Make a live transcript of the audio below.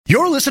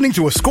You're listening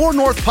to a Score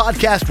North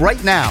podcast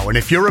right now, and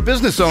if you're a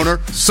business owner,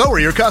 so are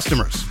your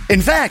customers.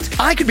 In fact,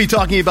 I could be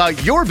talking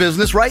about your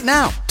business right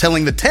now,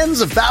 telling the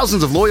tens of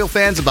thousands of loyal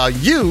fans about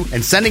you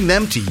and sending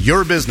them to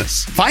your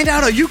business. Find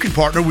out how you can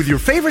partner with your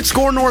favorite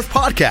Score North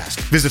podcast.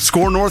 Visit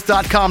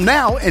scorenorth.com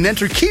now and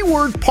enter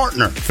keyword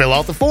partner. Fill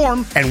out the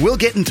form, and we'll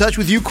get in touch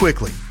with you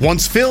quickly.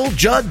 Once Phil,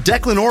 Judd,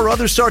 Declan, or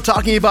others start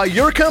talking about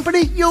your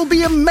company, you'll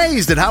be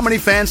amazed at how many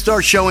fans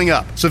start showing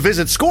up. So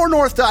visit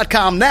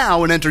scorenorth.com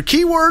now and enter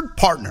keyword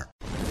partner.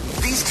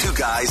 These two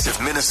guys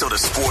have Minnesota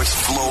sports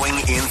flowing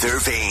in their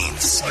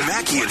veins.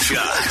 Mackey and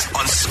Judd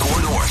on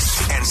Score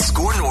North and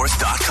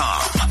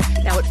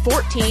scorenorth.com. Now at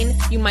 14,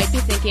 you might be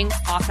thinking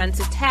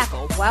offensive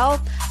tackle. Well,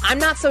 I'm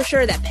not so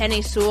sure that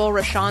Penei Sewell,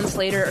 Rashawn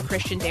Slater, or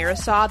Christian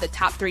Darrisaw, the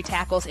top three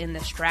tackles in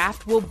this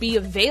draft, will be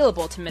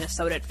available to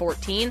Minnesota at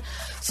 14.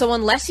 So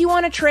unless you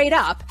want to trade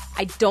up,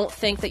 I don't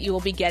think that you will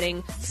be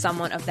getting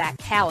someone of that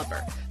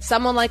caliber.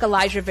 Someone like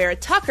Elijah Vera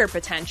Tucker,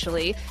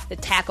 potentially, the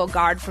tackle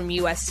guard from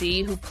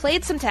USC, who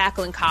played some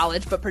tackle in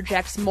college but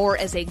projects more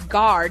as a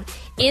guard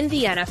in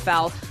the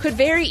NFL, could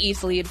very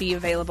easily be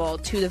available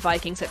to the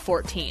Vikings at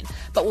 14.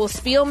 But will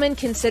Spielman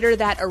consider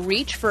that a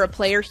reach for a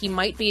player he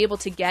might be able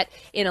to get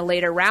in a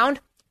later round?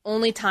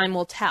 Only time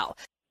will tell.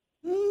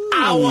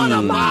 I want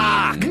a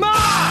mock!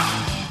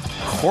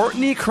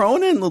 Courtney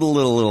Cronin,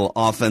 little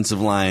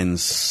offensive line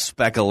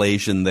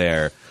speculation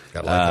there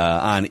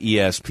on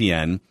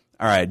ESPN.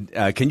 All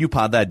right, can you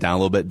pod that down a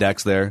little bit,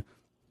 Dex? There,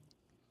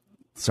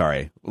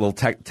 sorry, a little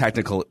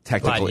technical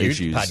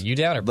issues. Pod you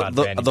down or pod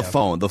the down?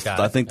 phone?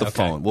 I think the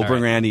phone. We'll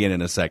bring Randy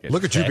in a second.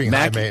 Look at you being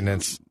high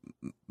maintenance.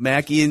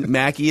 Mackey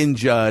and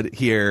Judd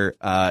here.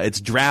 It's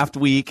draft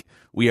week.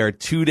 We are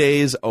 2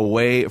 days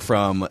away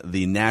from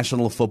the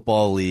National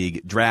Football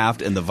League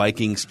draft and the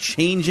Vikings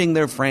changing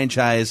their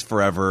franchise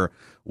forever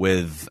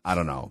with, I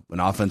don't know, an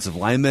offensive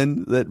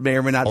lineman that may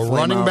or may not a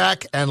running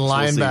back and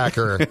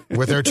linebacker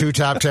with their two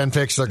top 10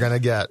 picks they're going to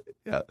get.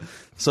 Yeah.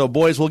 So,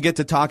 boys, we'll get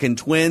to talking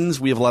Twins.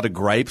 We have a lot of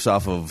gripes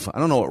off of, I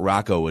don't know what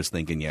Rocco was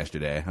thinking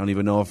yesterday. I don't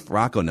even know if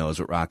Rocco knows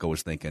what Rocco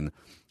was thinking.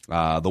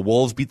 The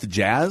Wolves beat the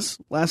Jazz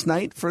last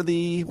night for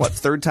the,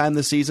 third time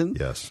this season?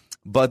 Yes.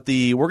 But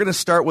we're going to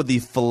start with the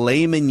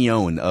filet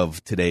mignon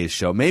of today's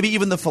show, maybe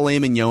even the filet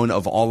mignon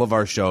of all of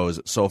our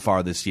shows so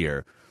far this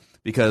year,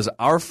 because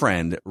our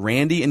friend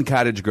Randy in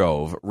Cottage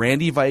Grove,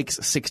 Randy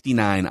Vikes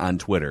 69 on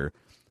Twitter,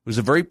 who's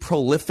a very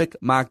prolific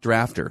mock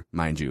drafter,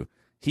 mind you,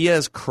 he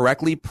has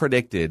correctly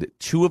predicted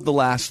 2 of the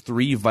last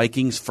 3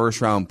 Vikings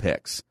first-round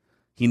picks.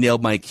 He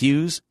nailed Mike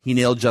Hughes, he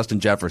nailed Justin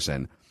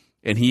Jefferson,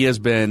 and he has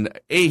been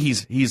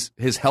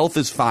his health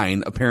is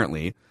fine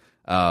apparently.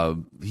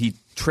 He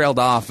trailed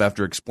off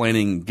after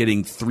explaining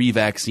getting 3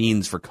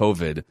 vaccines for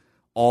COVID,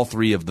 all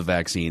 3 of the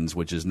vaccines,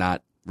 which is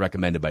not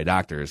recommended by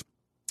doctors.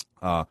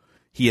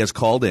 He has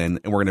called in,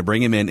 and we're going to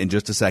bring him in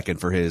just a second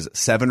for his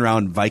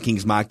 7-round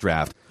Vikings mock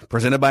draft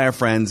presented by our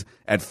friends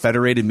at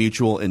Federated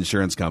Mutual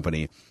Insurance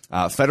Company.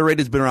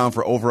 Federated's been around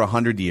for over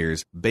 100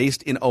 years,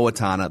 based in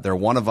Owatonna. They're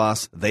one of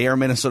us. They are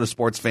Minnesota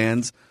sports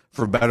fans,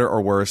 for better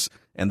or worse,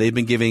 and they've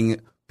been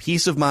giving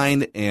peace of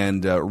mind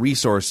and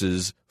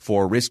resources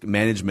for risk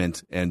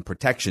management and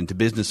protection to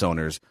business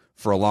owners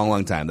for a long,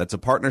 long time. That's a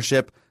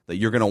partnership that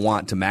you're going to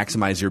want to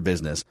maximize your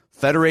business.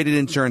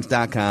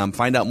 Federatedinsurance.com.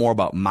 Find out more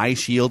about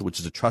MyShield, which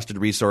is a trusted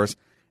resource.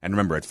 And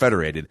remember, at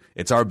Federated,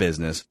 it's our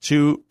business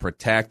to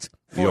protect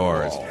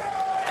yours.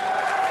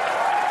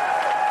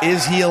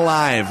 Is he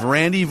alive?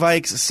 Randy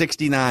Vikes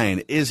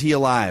 69. Is he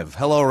alive?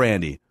 Hello,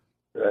 Randy.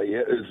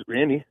 Yeah, it's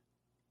Randy.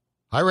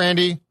 Hi,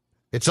 Randy.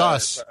 It's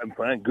us. I'm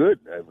fine. Good.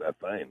 I'm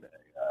fine.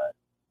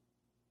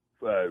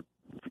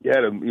 You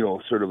had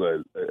sort of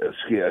a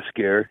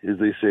scare, as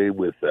they say,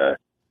 with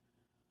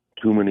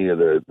too many of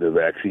the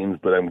vaccines,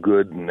 but I'm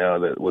good. And now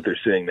that what they're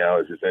saying now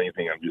is, if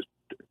anything, I'm just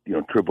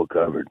triple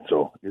covered.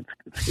 So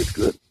it's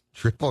good.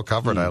 Triple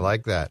covered. I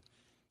like that.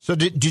 So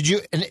did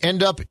you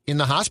end up in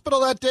the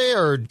hospital that day,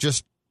 or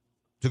just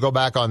to go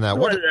back on that?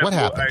 What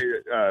happened?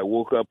 I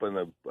woke up on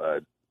the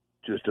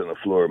just on the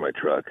floor of my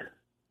truck,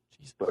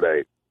 but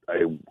I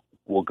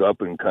woke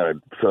up and kind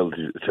of felt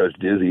just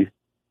dizzy,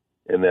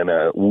 and then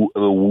a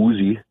little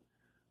woozy,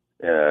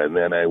 and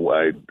then I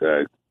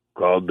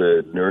called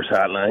the nurse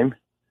hotline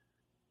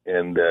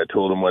and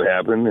told them what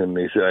happened, and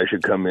they said I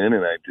should come in,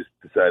 and I just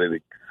decided to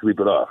sleep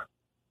it off.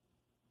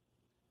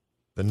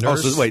 The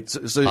nurse.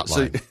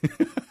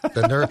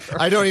 The nurse.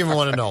 I don't even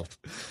want to know.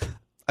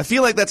 I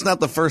feel like that's not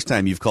the first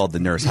time you've called the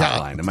nurse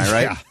hotline. Am I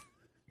right? Yeah.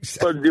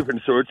 Well,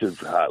 different sorts of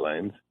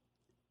hotlines,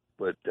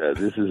 but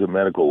this is a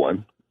medical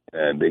one,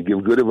 and they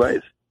give good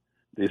advice.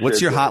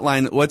 What's your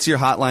hotline? What's your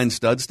hotline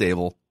stud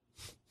stable?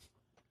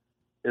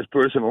 It's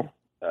personal,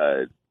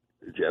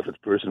 Jeff. It's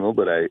personal,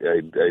 but I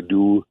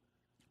do.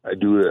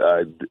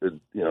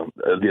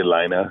 The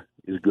Alina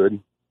is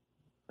good.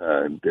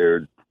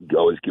 They're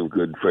always give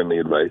good, friendly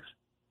advice.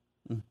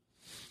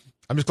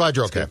 I'm just glad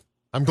you're okay.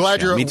 I'm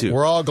glad me too.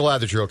 We're all glad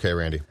that you're okay,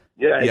 Randy.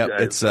 Yeah, yep,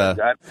 it's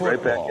got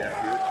right back.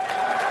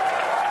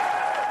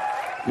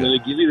 You know, they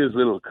give you this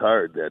little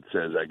card that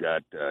says I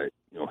got,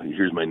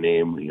 here's my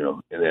name,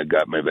 and I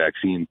got my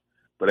vaccine.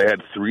 But I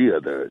had 3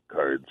 of the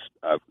cards,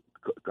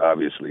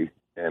 obviously,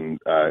 and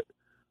so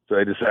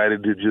I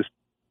decided to just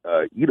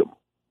eat them.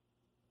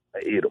 I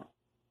ate them.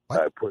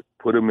 I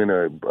put them in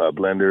a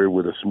blender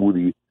with a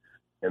smoothie,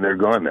 and they're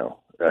gone now.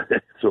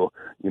 So,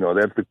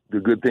 that's the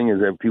good thing is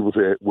that people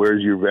say,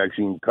 "Where's your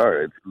vaccine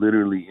card?" It's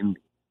literally in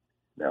me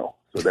now.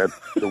 So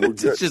we're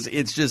good.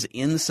 It's just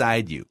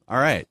inside you. All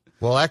right.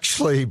 Well,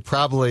 actually,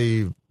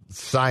 probably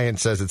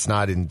science says it's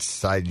not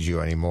inside you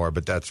anymore,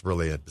 but that's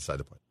really beside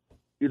the point.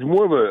 It's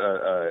more of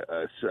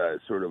a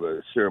sort of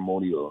a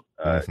ceremonial,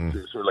 sort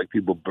of like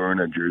people burn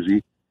a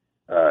jersey.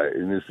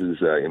 And this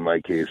is, in my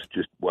case,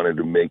 just wanted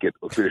to make it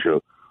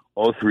official.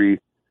 All 3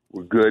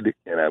 were good,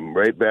 and I'm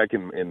right back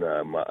in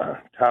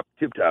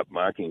tip-top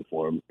mocking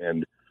form.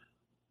 And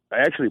I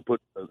actually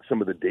put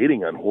some of the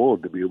dating on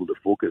hold to be able to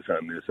focus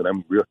on this, and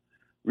I'm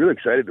real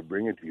excited to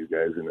bring it to you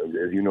guys. And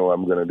as you know,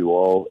 I'm going to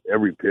do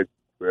every pick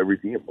for every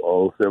team,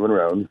 all 7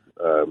 rounds.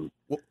 I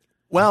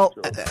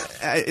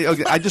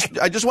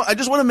just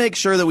want to make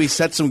sure that we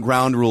set some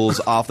ground rules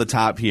off the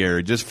top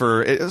here. Just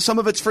for some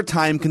of it's for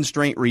time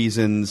constraint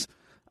reasons.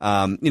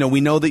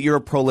 We know that you're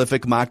a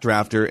prolific mock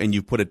drafter and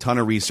you put a ton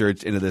of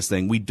research into this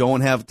thing. We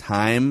don't have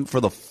time for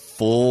the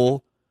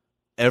full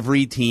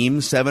every team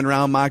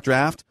 7-round mock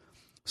draft.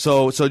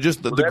 So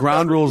just the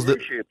ground rules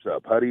that shapes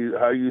up. How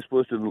are you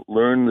supposed to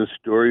learn the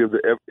story of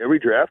every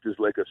draft is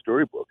like a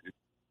storybook.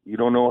 You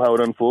don't know how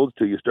it unfolds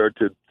till you start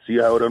to see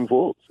how it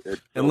unfolds.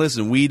 And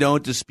listen, we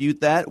don't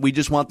dispute that. We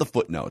just want the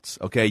footnotes.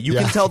 Okay, you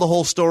can tell the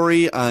whole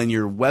story on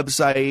your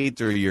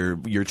website or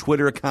your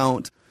Twitter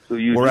account,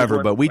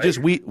 wherever. But we just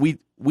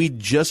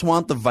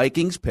want the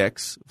Vikings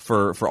picks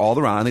for all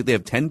the round. I think they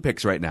have 10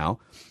 picks right now.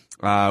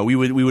 We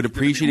would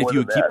appreciate if you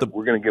would keep the.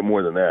 We're going to get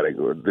more than that.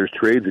 There's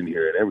trades in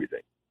here and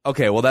everything.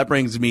 Okay, well, that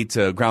brings me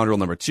to ground rule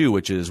number 2,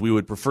 which is we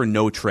would prefer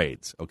no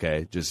trades,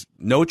 okay? Just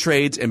no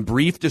trades and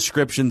brief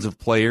descriptions of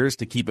players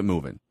to keep it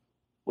moving.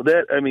 Well,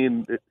 that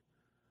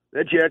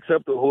jacks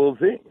up the whole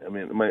thing. I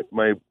mean, my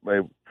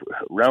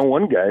round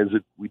 1 guy is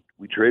that we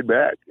trade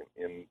back,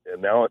 and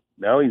now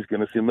he's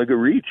going to seem like a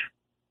reach.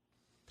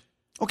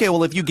 Okay,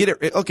 well, if you get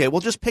it, okay,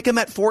 well, just pick him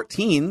at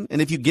 14,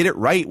 and if you get it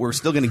right, we're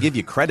still going to give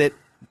you credit.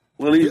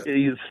 Well, he's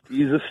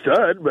a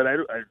stud, but I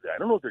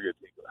don't know if they're going to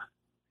take him.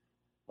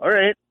 All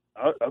right.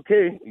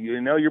 Okay,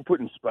 now you're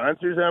putting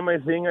sponsors on my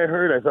thing. I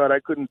heard. I thought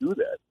I couldn't do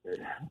that.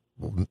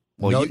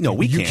 Well,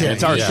 we can't.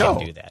 It's our show.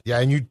 Do that. Yeah,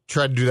 and you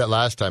tried to do that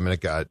last time, and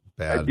it got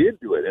bad. I did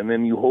do it, and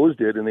then you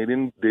hosed it, and they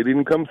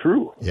didn't come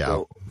through. Yeah.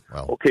 So,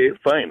 well. Okay,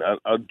 fine.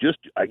 I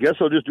guess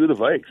I'll just do the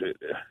Vikes.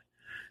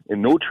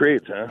 And no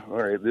trades, huh? All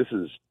right. This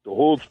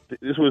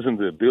wasn't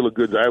the bill of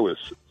goods I was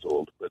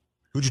sold. But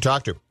who'd you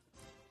talk to?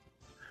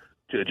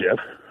 To Jeff.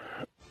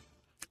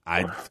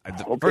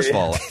 First of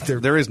all,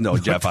 there is no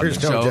Jeff on the show.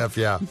 There's no Jeff,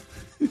 yeah.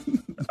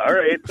 All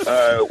right.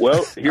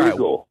 Well, here we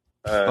go.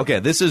 Okay,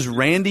 this is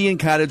Randy in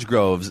Cottage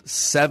Grove's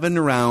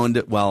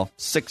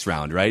 6th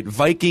round, right?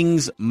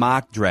 Vikings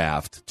mock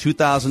draft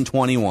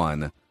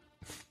 2021.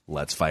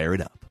 Let's fire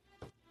it up.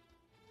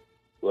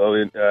 Well,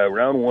 in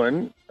round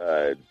 1,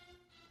 I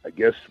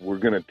guess we're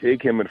going to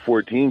take him at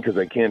 14 because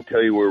I can't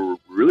tell you where we're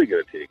really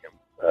going to take him.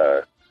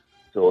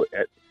 So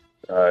at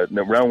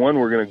round 1,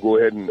 we're going to go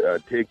ahead and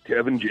take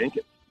Tevin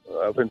Jenkins,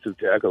 offensive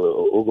tackle at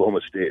Oklahoma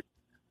State.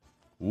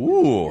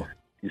 Ooh.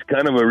 He's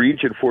kind of a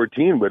reach at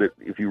 14, but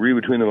if you read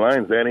between the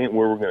lines, that ain't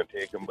where we're going to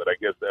take him. But I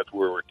guess that's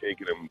where we're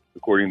taking him,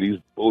 according to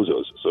these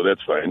bozos. So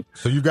that's fine.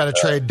 So you've got to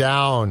trade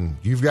down.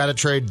 You've got to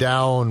trade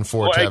down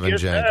for Tevin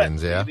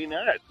Jenkins, yeah? Maybe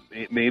not.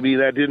 Maybe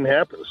that didn't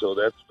happen, so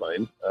that's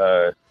fine.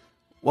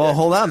 Well,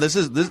 hold on. This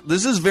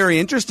is very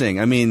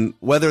interesting. I mean,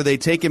 whether they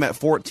take him at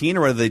 14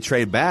 or whether they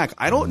trade back,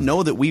 I don't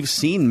know that we've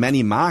seen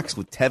many mocks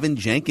with Tevin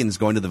Jenkins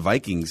going to the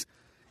Vikings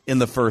in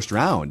the first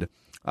round.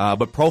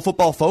 But Pro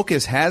Football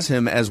Focus has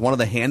him as one of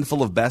the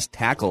handful of best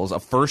tackles, a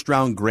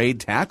first-round grade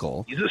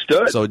tackle. He's a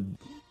stud. So,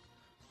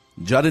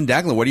 Judd and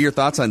Declan, what are your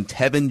thoughts on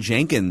Tevin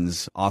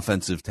Jenkins'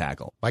 offensive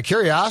tackle? My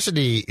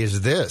curiosity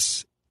is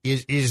this.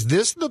 Is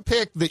this the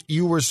pick that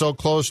you were so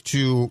close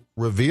to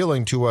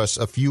revealing to us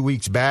a few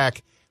weeks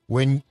back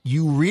when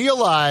you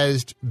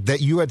realized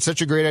that you had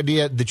such a great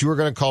idea that you were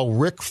going to call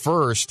Rick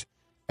first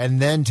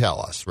and then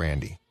tell us,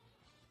 Randy?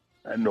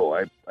 No,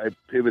 I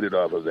pivoted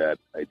off of that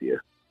idea.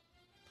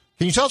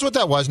 Can you tell us what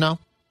that was now?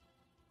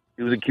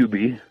 It was a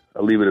QB.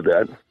 I'll leave it at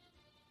that.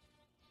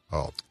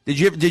 Oh, did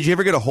you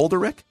ever get a hold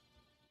of Rick?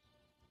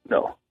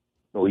 No,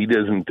 he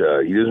doesn't.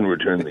 He doesn't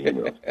return the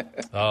email.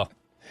 Oh,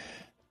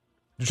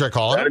 did you try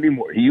calling? Not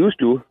anymore. He used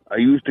to.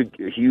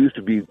 He used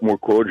to be more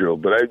cordial,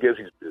 but I guess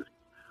he's busy.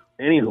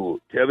 Anywho,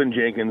 Tevin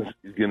Jenkins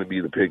is going to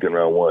be the pick in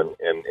round 1,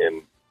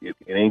 and it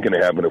ain't going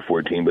to happen at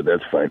 14, but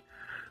that's fine.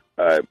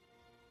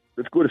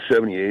 Let's go to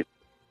 78.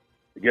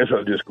 I guess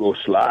I'll just go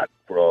slot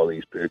for all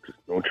these picks.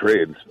 No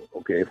trades.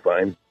 Okay,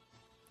 fine.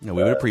 No,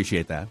 we would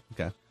appreciate that.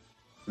 Okay.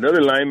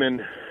 Another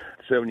lineman,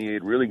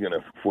 78, really going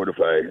to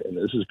fortify, and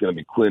this is going to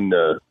be Quinn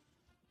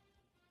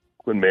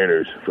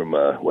Manners from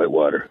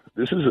Whitewater.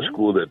 This is a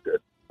school that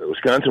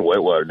Wisconsin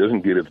Whitewater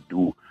doesn't get its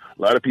due.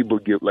 A lot of people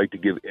like to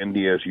give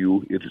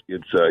NDSU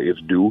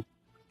its due.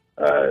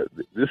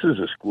 This is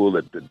a school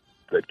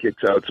that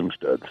kicks out some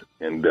studs,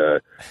 and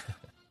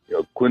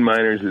Quinn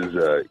Miners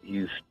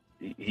is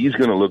he's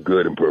going to look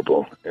good in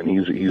purple, and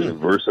he's a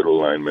versatile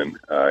lineman,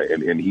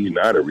 and he's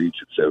not a reach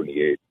at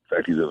 78. In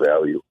fact, he's a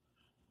value.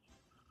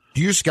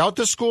 Do you scout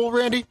this school,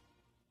 Randy?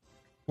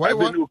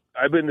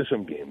 I've been to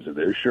some games of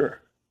theirs, sure.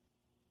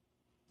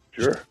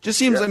 Just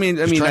seems. Yeah. I mean,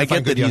 I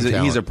get that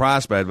he's a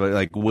prospect, but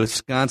like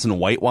Wisconsin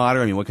Whitewater.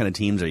 I mean, what kind of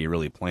teams are you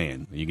really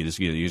playing? You're just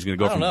going to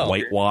go from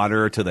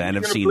Whitewater to the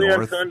NFC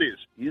North.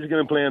 He's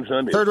going to play on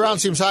Sundays. Third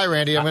round seems high,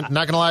 Randy. I'm not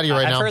going to lie to you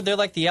right now. I've heard they're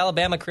like the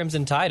Alabama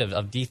Crimson Tide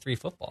of D3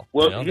 football.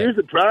 Well, here's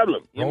the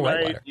problem.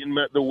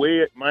 The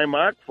way my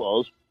mock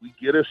falls, we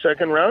get a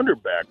second rounder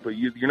back, but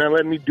you're not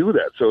letting me do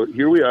that. So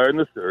here we are in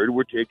the third.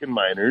 We're taking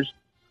Miners.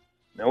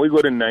 Now we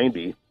go to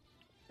 90.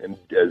 And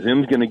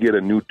Zim's going to get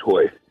a new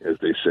toy, as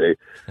they say.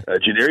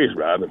 Janarius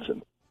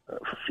Robinson,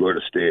 for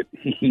Florida State,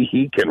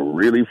 he can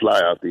really fly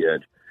off the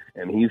edge,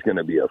 and he's going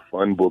to be a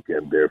fun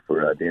bookend there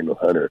for Daniel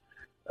Hunter.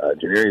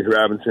 Janarius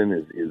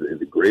Robinson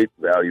is a great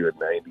value at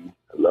 90.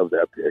 I love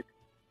that pick.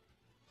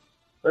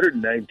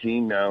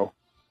 119 now.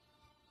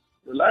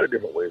 There's a lot of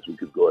different ways we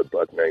could go at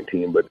buck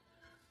 19, but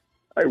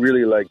I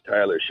really like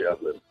Tyler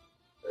Shevlin.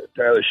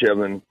 Tyler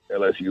Shevlin,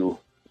 LSU.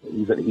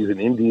 He's an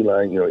in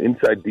D-line,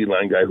 inside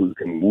D-line guy who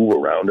can move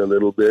around a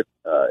little bit.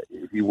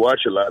 If you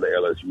watch a lot of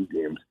LSU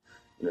games,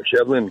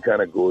 Shevlin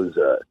kind of goes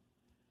a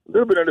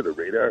little bit under the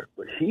radar,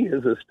 but he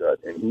is a stud,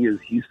 and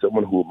he's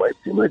someone who might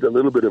seem like a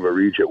little bit of a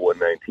reach at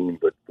 119,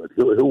 but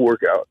he'll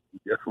work out. He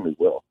definitely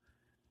will.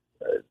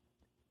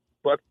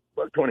 Buck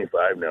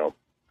 25 now.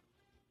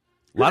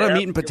 A lot of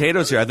meat and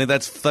potatoes here. I think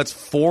that's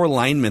 4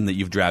 linemen that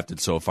you've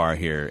drafted so far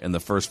here in the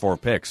first 4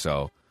 picks.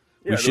 So.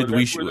 I think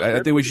we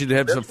should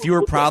have some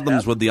fewer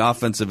problems with the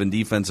offensive and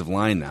defensive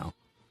line now.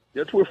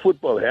 That's where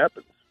football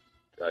happens.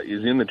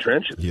 Is in the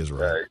trenches. He is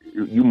right.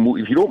 You move,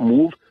 if you don't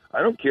move,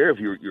 I don't care if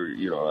you're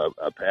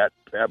a Pat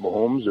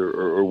Mahomes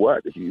or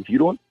what. If you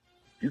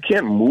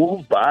can't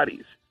move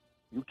bodies,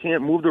 you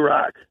can't move the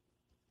rock.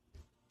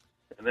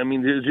 And I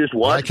mean, there's just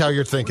one. I like how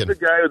you're thinking. The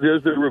guy who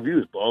does the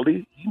reviews,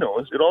 Baldy, he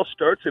knows it all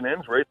starts and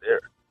ends right there.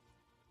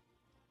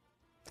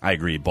 I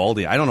agree.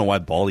 Baldy. I don't know why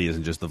Baldy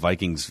isn't just the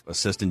Vikings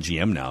assistant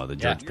GM now. The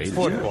George Payton. He's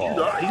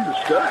a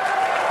stud.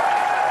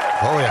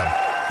 Oh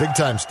yeah, big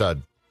time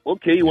stud.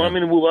 Okay, you want me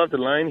to move off the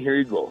line? Here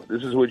you go.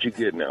 This is what you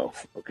get now.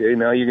 Okay,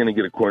 now you're going to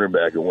get a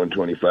cornerback at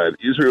 125.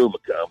 Israel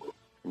Makamu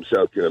from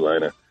South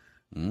Carolina.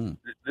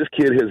 This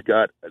kid has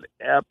got an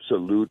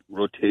absolute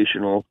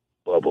rotational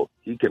bubble.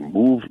 He can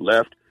move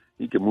left.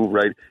 He can move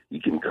right. He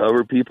can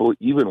cover people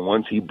even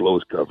once he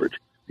blows coverage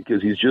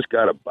because he's just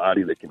got a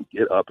body that can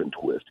get up and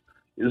twist.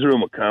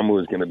 Israel Makamu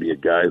is going to be a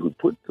guy who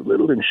puts a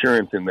little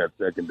insurance in that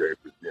secondary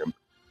for Zim.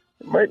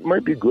 It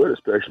might be good,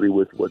 especially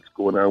with what's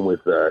going on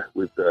with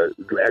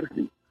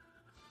Gladney.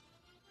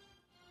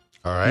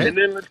 All right. And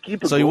then let's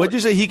keep it So going. what did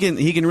you say? He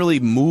can really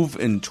move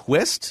and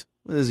twist?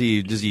 Does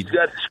he? He's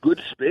got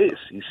good space.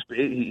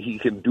 He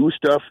can do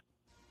stuff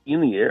in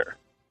the air.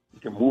 He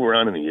can move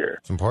around in the air.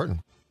 It's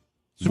important.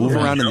 Move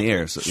around in the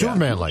air. So,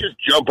 Superman-like. Just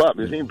jump up.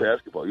 This ain't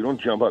basketball. You don't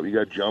jump up. You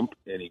got to jump,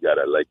 and you got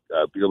to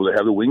be able to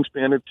have the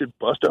wingspan to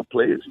bust up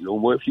plays.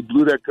 What if you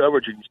blew that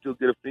coverage and you still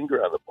get a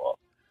finger on the ball?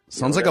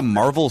 Sounds like a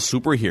Marvel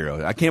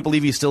superhero. I can't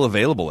believe he's still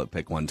available at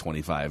pick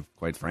 125,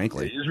 quite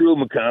frankly. Israel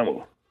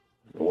Makamu,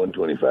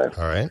 125.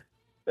 All right.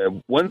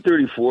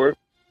 134,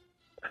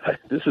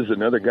 this is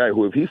another guy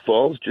who, if he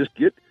falls, this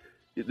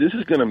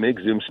is going to make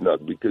Zim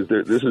snug because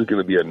this is going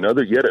to be yet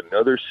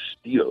another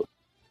steal.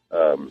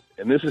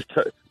 And this is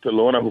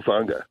Talona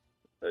Hufanga.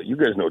 You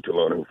guys know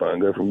Talona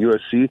Hufanga from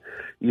USC.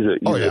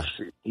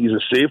 He's a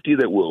safety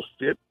that will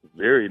fit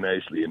very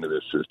nicely into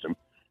this system.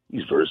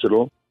 He's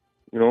versatile,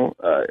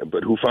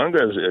 but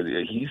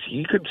Hufanga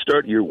he could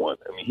start year one.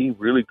 I mean, he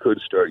really could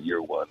start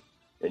year one,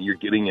 and you're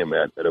getting him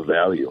at a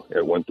value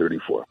at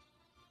 134.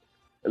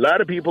 A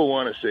lot of people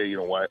want to say,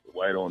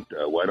 why don't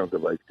the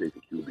Vikes take a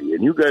QB?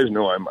 And you guys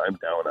know I'm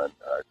down on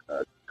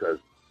because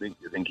I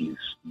think he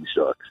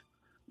sucks.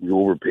 He's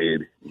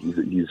overpaid.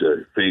 He's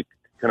a fake,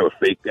 kind of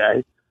a fake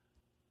guy.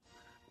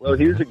 Well,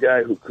 here's a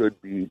guy who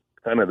could be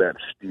kind of that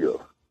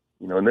steal.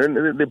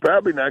 And they're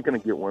probably not going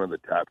to get one of the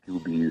top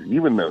QBs.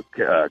 Even though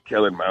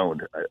Kellen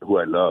Mound, who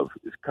I love,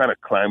 is kind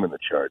of climbing the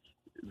charts.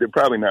 They're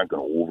probably not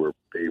going to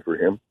overpay for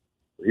him.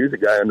 But here's a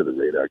guy under the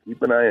radar.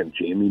 Keep an eye on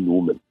Jamie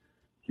Newman,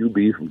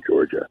 QB from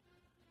Georgia.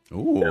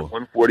 Ooh. At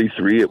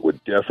 143, it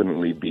would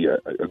definitely be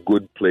a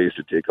good place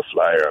to take a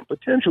flyer on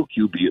potential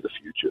QB of the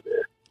future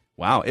there.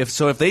 Wow. If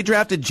they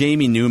drafted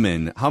Jamie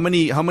Newman, how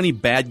many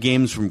bad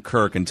games from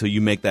Kirk until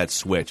you make that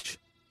switch?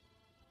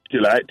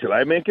 Till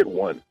I make it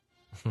one.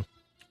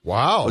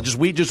 Wow. Oh, just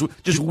week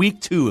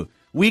two.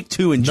 Week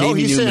 2 and Jamie Newman.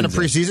 No, he's saying a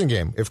preseason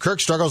game. If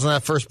Kirk struggles in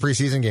that first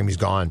preseason game, he's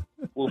gone.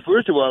 Well,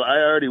 first of all, I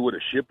already would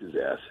have shipped his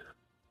ass.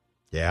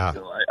 Yeah.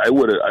 I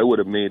would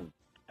have made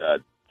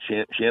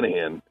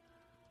Shanahan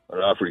an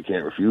offer he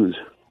can't refuse.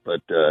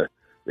 But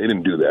They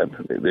didn't do that.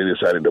 They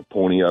decided to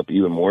pony up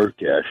even more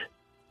cash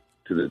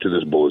to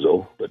this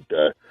bozo. But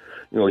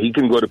he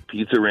can go to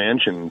Pizza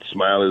Ranch and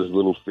smile his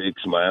little fake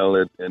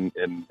smile and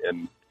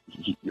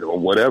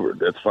whatever.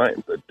 That's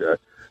fine. But the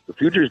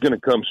future is going to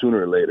come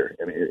sooner or later.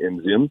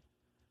 And Zim,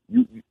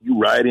 you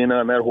ride in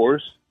on that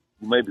horse,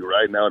 you might be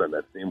riding out on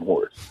that same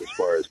horse as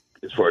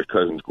far as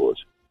Cousins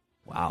goes.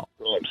 Wow,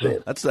 that's all I'm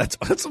saying.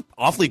 That's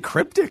awfully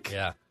cryptic.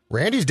 Yeah,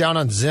 Randy's down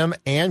on Zim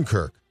and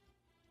Kirk.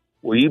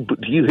 Well, he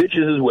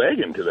hitches his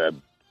wagon to that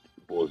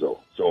bozo.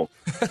 So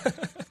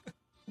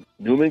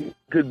Newman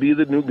could be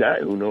the new guy.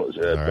 Who knows?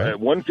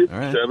 At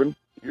 157,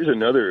 here's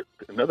another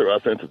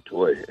offensive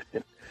toy,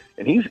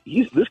 and he's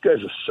this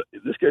guy's a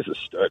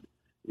stud.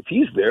 If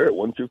he's there at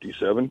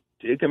 157,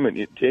 take him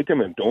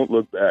and don't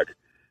look back.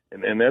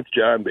 And that's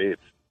John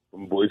Bates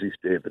from Boise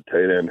State, the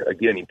tight end.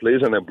 Again, he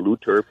plays on that blue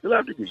turf. He'll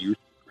have to get used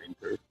to the green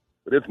turf,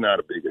 but it's not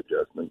a big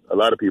adjustment. A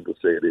lot of people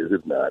say it is.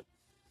 It's not.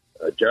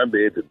 John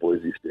Bates at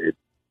Boise State.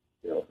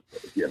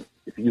 Again,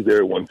 if he's there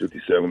at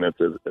 157, that's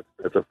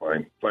a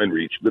fine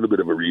reach, a little bit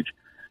of a reach.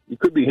 It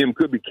could be him,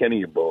 could be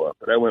Kenny Yeboah,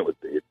 but I went with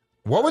Bates.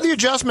 What would the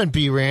adjustment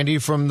be, Randy,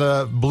 from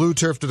the blue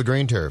turf to the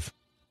green turf?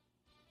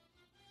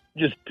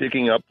 Just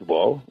picking up the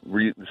ball.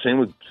 Same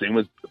with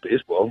the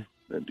baseball.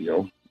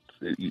 And,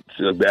 it's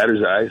a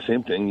batter's eye,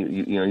 same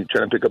thing. You're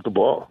trying to pick up the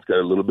ball. It's got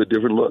a little bit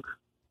different look.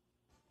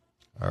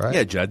 All right.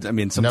 Yeah, Judd. I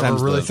mean, sometimes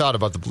never really thought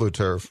about the blue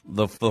turf.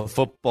 The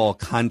football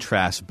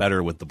contrasts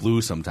better with the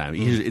blue sometimes.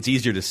 It's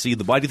easier to see.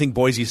 Why do you think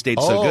Boise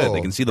State's so good?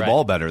 They can see the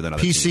ball better than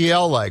other teams.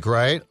 PCL-like,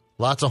 right?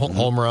 Lots of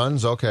home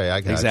runs. Okay,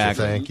 I got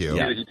exactly. you. Thank you.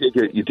 Yeah.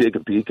 You take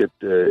a peek at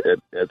the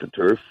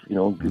turf.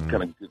 It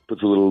kind of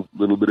puts a little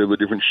bit of a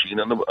different sheen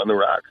on the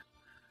rock.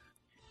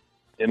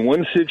 And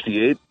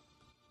 168,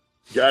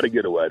 got to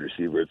get a wide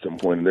receiver at some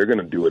point, and they're going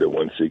to do it at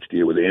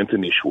 168 with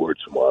Anthony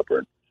Schwartz from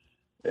Auburn.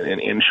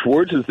 And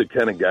Schwartz is the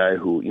kind of guy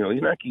who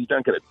he's not going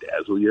to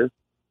dazzle you,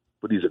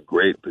 but he's a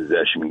great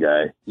possession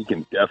guy. He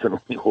can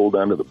definitely hold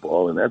on to the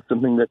ball, and that's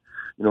something that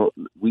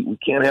we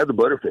can't have the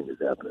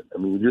Butterfingers happening. I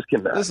mean, we just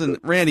cannot. Listen,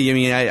 Randy, I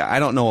mean, I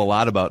don't know a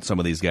lot about some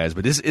of these guys,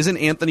 but isn't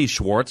Anthony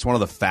Schwartz one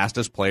of the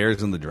fastest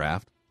players in the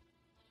draft?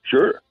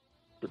 Sure,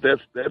 but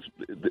it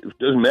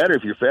doesn't matter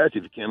if you're fast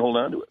if you can't hold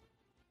on to it.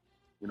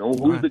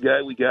 Who's the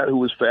guy we got who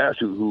was fast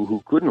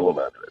who couldn't hold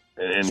on to it?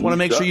 And just want to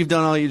make sure you've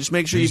done all. Just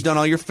make sure you've done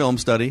all your film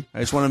study.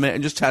 I just want to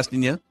just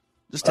testing you.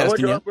 How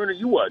much Auburn are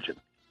you watching?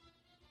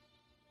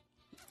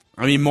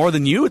 I mean, more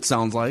than you. It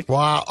sounds like.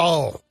 Wow.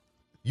 Oh,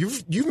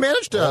 you've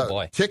managed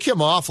to tick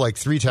him off like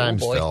 3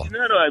 times, Phil.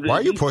 Why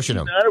are you pushing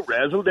him? He's not a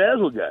razzle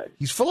dazzle guy.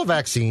 He's full of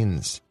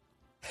vaccines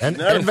and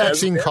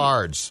vaccine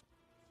cards.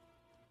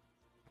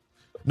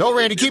 No,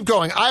 Randy, keep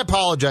going. I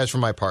apologize for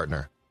my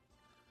partner.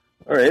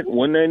 All right,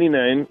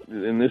 199,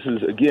 and this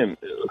is, again,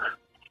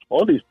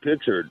 all these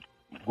picks are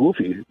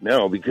goofy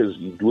now because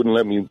you wouldn't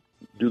let me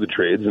do the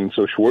trades, and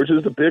so Schwartz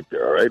is the pick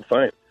there. All right,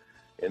 fine.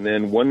 And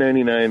then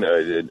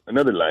 199,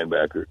 another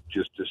linebacker,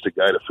 just a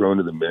guy to throw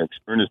into the mix,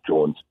 Ernest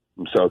Jones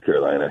from South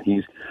Carolina.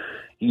 He's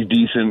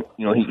decent.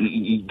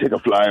 He take a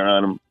flyer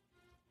on him.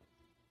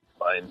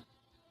 Fine.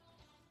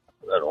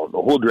 I don't know.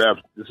 The whole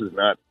draft, this is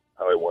not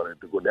how I wanted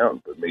it to go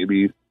down, but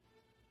maybe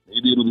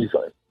it'll be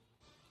fine.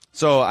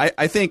 So I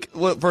think,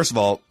 well, first of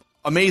all,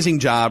 amazing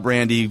job,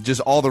 Randy.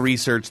 Just all the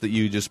research that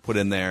you just put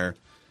in there.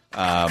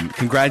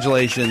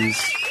 Congratulations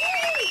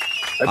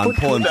on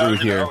pulling through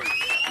here. Hours.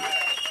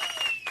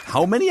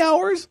 How many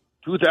hours?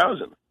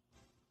 2,000.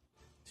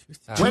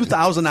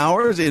 2,000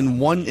 hours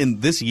in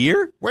this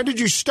year? When did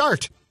you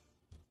start?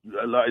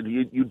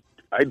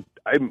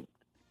 I'm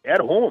at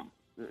home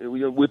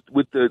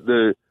with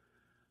the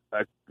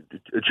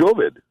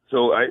COVID.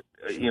 So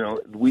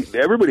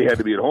everybody had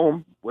to be at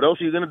home. What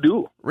else are you going to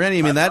do? Randy,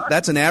 I mean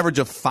that's an average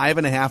of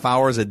 5.5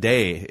 hours a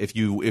day if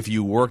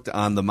you worked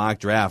on the mock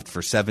draft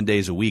for 7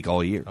 days a week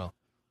all year. Oh.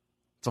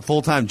 It's a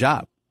full-time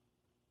job.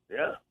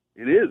 Yeah,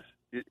 it is.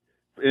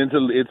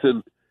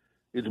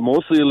 It's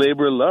mostly a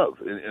labor of love,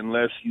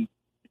 unless you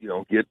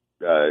get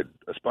a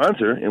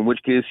sponsor, in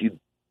which case you'd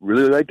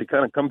really like to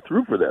kind of come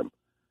through for them.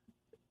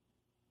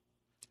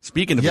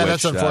 Speaking of which,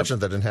 that's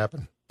unfortunate that didn't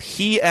happen.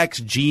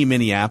 PXG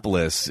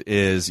Minneapolis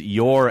is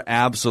your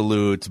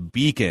absolute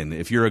beacon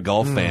if you're a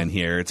golf fan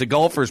here. It's a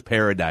golfer's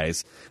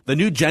paradise. The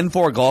new Gen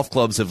 4 golf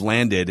clubs have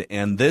landed,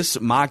 and this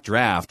mock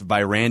draft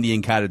by Randy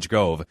in Cottage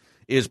Grove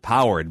is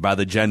powered by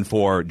the Gen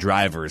 4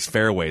 drivers,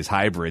 fairways,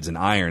 hybrids, and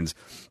irons.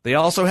 They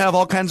also have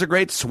all kinds of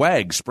great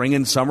swag. Spring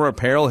and summer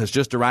apparel has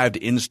just arrived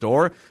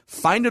in-store.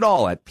 Find it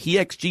all at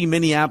PXG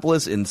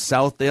Minneapolis in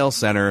Southdale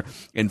Center,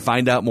 and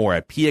find out more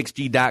at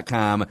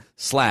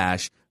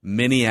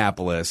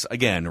pxg.com/Minneapolis.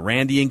 Again,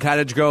 Randy and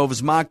Cottage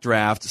Grove's mock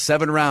draft,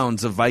 7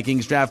 rounds of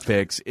Vikings draft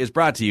picks, is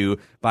brought to you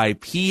by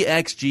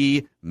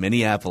PXG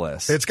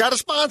Minneapolis. It's got a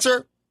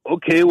sponsor.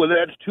 Okay, well,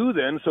 that's 2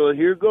 then, so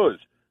here goes.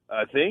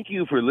 Thank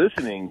you for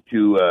listening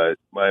to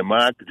my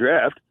mock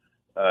draft.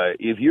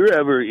 If you're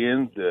ever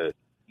in the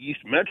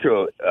East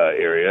Metro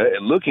area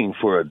and looking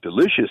for a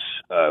delicious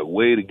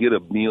way to get a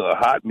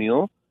hot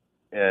meal,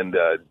 and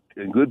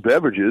good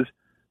beverages,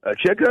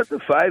 check out the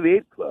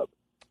 5-8 Club.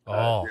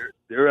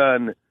 They're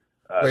on.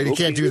 Wait, you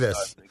can't do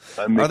this.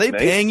 Are they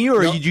paying you,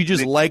 or you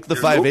just like the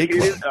 5-8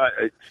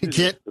 Club? You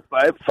can't. The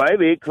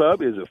 5-8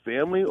 Club is a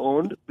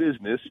family-owned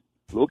business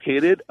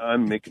located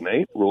on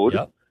McKnight Road,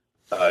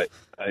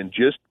 and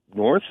just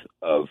north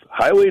of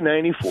Highway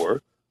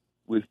 94,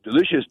 with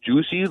delicious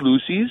Juicy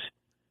Lucy's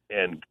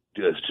and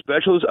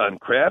specials on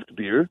craft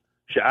beer,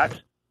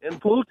 shots, and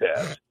pull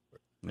tabs.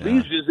 Yeah.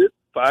 Please visit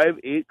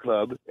 5-8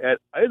 Club at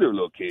either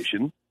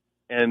location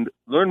and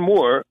learn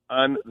more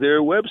on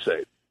their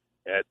website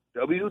at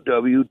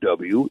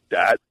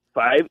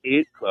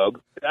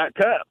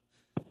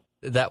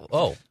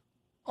www.58club.com.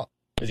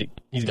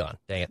 He's gone.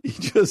 Dang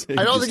it.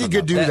 I don't think he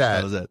could do that.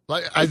 That was it.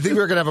 Like, I think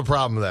we're gonna have a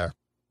problem there.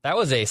 That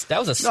was a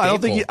staple. No,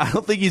 I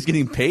don't think he's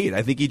getting paid.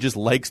 I think he just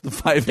likes the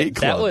 5-8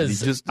 Club. That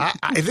was. I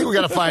think we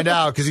got to find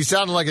out because he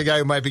sounded like a guy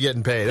who might be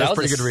getting paid. That's a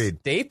pretty good read.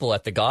 Staple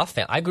at the Goff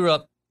fan. I grew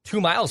up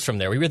 2 miles from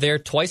there. We were there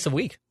twice a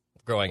week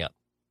growing up.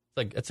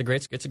 It's a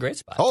great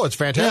spot. Oh, it's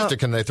fantastic.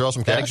 Can they throw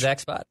some That cash?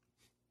 exact spot.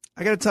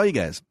 I got to tell you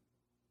guys,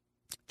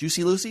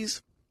 Juicy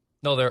Lucy's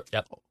No, they're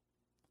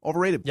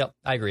overrated. Yep,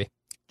 I agree.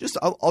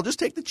 I'll just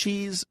take the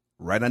cheese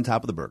right on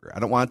top of the burger. I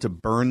don't want it to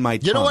burn my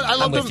tongue. You know what? I I'm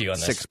loved with him. you on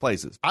this. 6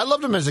 places. I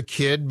loved him as a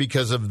kid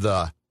because of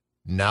the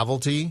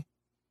novelty,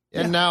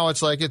 and now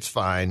it's like it's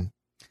fine.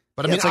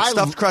 But I mean, it's like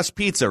stuffed crust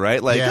pizza,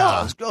 right? Like,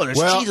 there's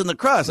cheese in the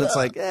crust. It's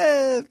like,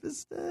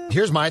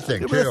 here's my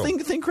thing too.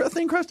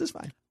 Thin crust is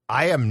fine.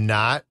 I am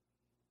not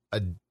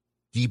a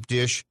deep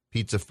dish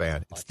pizza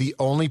fan. It's the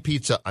only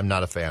pizza I'm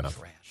not a fan of.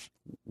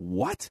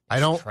 What? I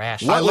don't.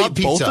 Trash. I love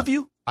pizza. Both of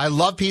you? I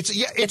love pizza.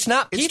 Yeah, It's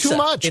not It's pizza. too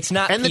much. It's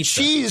not And pizza.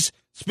 the cheese.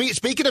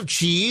 Speaking of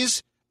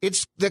cheese,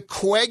 it's the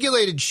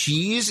coagulated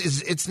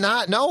cheese. It's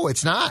not. No,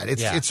 it's not.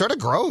 It's sort of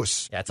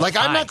gross. Yeah, it's like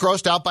I'm not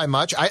grossed out by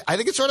much. I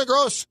think it's sort of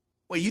gross.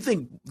 Wait, you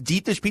think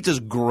deep dish pizza is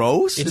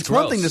gross? It's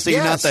one gross. thing to say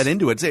you're not that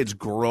into it. Say it's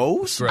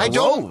gross. Gross. I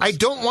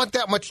don't want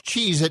that much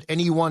cheese at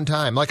any one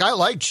time. Like I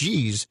like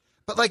cheese,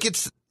 but like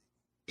it's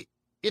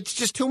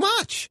just too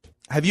much.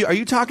 Are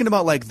you talking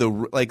about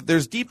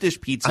there's deep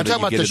dish pizza I'm that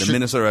talking you about get at a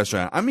Minnesota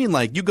restaurant? I mean,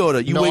 like you wait I'm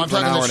for an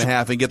talking hour and a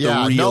half and get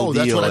the real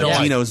that's deal what I don't at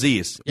like. Gino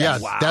Z's. Yeah,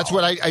 Wow. that's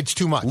what it's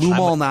too much. Lou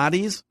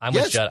Malnati's? I'm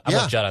with Judd. I'm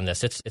with Judd on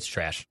this. It's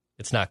trash.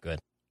 It's not good.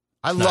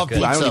 I love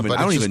good. pizza. I but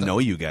don't it's even just know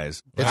you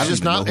guys. It's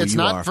just not. It's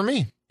not for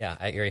me. Yeah,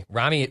 I agree.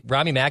 Rami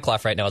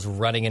Makloff right now is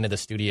running into the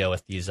studio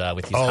with these Oh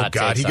hot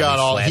God, takes he on got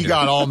his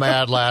all slander.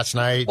 mad last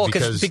night Well,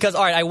 because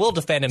all right, I will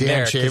defend him Dan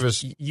there. 'Cause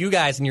Chavis you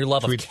guys and your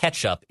love of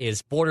ketchup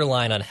is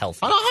borderline unhealthy.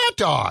 on a hot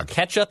dog.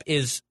 Ketchup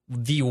is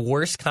the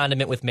worst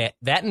condiment with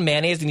that and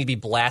mayonnaise need to be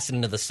blasted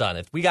into the sun.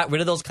 If we got rid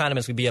of those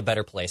condiments, we'd be a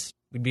better place.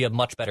 We'd be a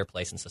much better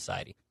place in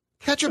society.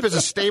 Ketchup is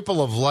a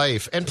staple of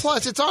life, and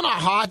plus, it's on a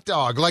hot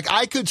dog. Like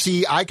I can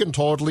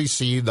totally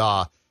see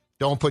the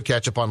don't put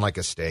ketchup on like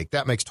a steak.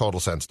 That makes total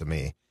sense to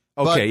me.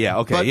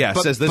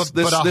 Says this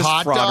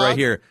fraud dog? right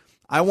here.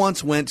 I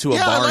once went to a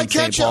bar in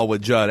St. Paul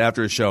with Judd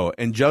after a show,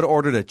 and Judd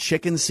ordered a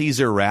chicken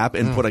Caesar wrap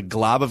and put a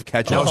glob of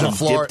ketchup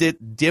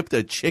and dipped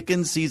a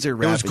chicken Caesar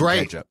wrap. It was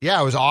great. Ketchup. Yeah,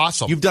 it was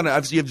awesome. You've done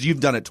it. You've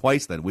done it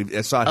twice. Then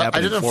I saw it happen.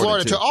 I did it in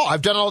Florida too. Oh,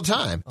 I've done it all the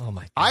time. Oh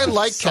my God. I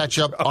like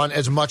ketchup on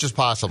as much as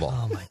possible.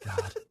 Oh my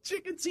God.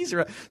 Chicken Caesar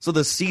wrap. So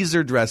the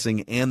Caesar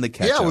dressing and the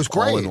ketchup. Yeah, it was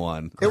great. All in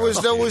one. It was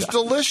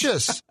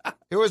delicious.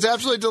 It was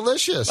absolutely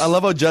delicious. I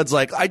love how Judd's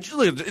like,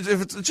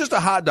 if it's just a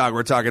hot dog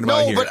we're talking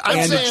about here, but I'm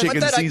and saying, the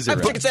chicken Caesar I have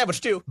a wrap. chicken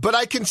sandwich too. But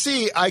I can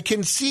see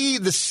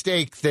the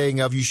steak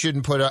thing of you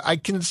shouldn't put I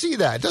can see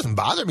that. It doesn't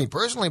bother me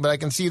personally, but I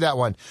can see that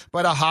one.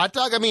 But a hot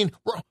dog, I mean,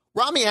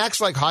 Rami acts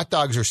like hot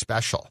dogs are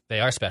special. They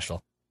are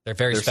special. They're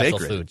very special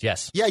sacred. food.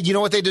 Yes. Yeah, you know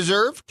what they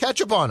deserve?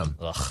 Ketchup on them.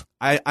 Ugh.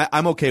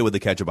 I'm okay with the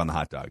ketchup on the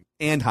hot dog,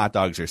 and hot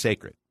dogs are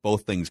sacred.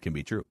 Both things can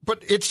be true.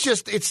 But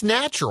it's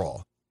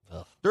natural.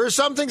 Ugh. There are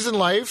some things in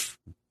life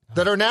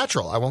that are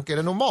natural. I won't get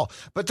into them all.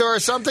 But there are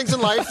some things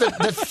in life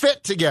that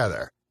fit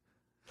together.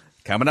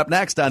 Coming up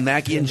next on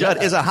Mackie and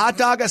Judd, is a hot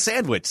dog a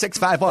sandwich?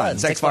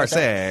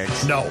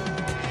 651-646. No.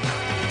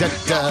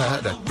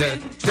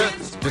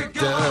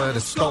 The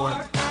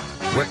score.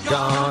 We're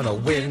gonna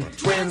win.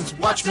 Twins,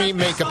 watch me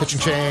make a pitch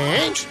and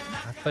change.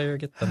 Player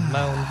get the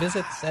mound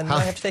visits, and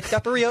I have to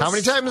take Barrios. How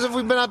many times have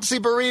we been out to see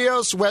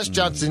Barrios? Wes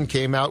Johnson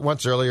came out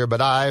once earlier,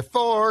 but I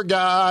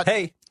forgot.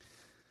 Hey.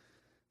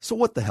 So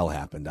what the hell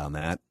happened on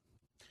that?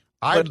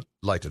 I'd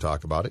like to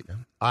talk about it.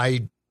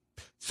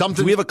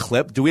 Do we have a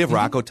clip? Do we have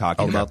Rocco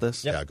talking about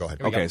this? Yeah, go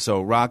ahead. Okay,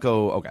 so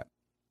Rocco, okay.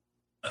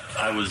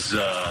 I was,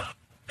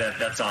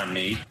 that's on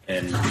me,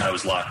 and I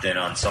was locked in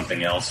on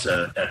something else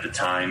at the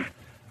time.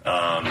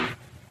 I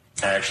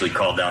actually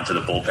called down to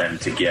the bullpen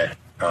to get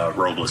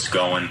Robles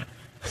going.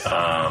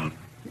 And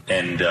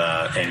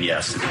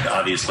yes,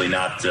 obviously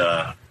not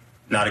a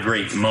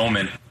great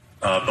moment,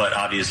 but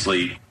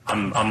obviously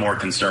I'm more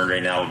concerned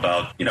right now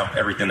about,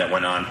 everything that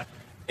went on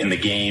in the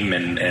game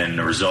and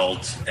the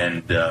result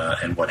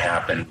and what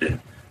happened, and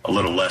a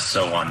little less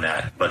so on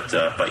that.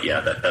 But yeah,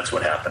 that's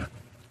what happened.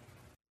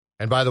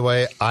 And by the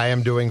way, I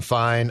am doing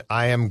fine.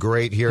 I am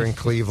great here in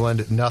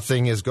Cleveland.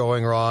 Nothing is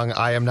going wrong.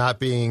 I am not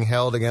being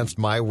held against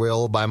my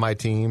will by my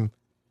team.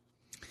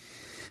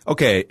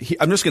 Okay,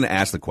 I'm just going to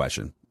ask the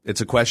question. It's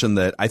a question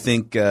that I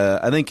think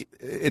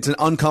it's an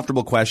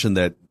uncomfortable question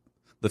that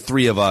the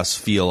three of us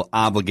feel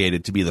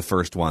obligated to be the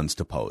first ones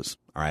to pose.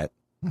 All right?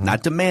 Mm-hmm.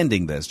 Not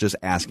demanding this, just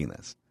asking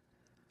this.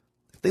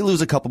 If they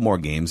lose a couple more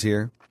games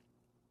here,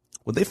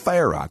 would they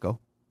fire Rocco?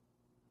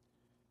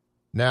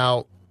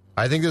 Now,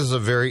 I think this is a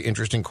very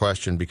interesting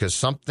question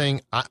because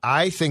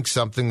I think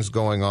something's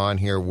going on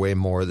here way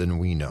more than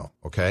we know,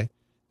 okay?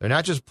 They're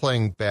not just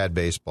playing bad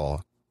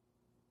baseball.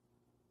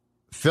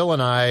 Phil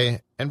and I,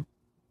 and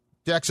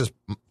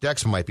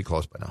Dex might be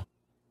close by now,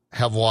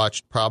 have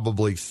watched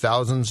probably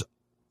thousands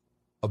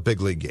of big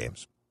league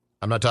games.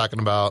 I'm not talking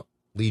about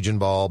Legion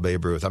Ball,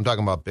 Babe Ruth. I'm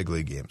talking about big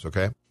league games,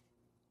 okay?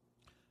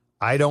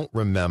 I don't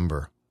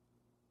remember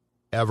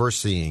ever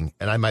seeing,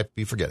 and I might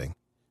be forgetting,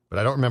 but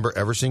I don't remember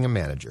ever seeing a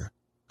manager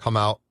come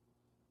out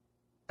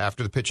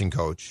after the pitching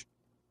coach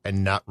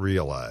and not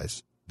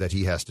realize that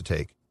he has to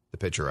take the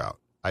pitcher out.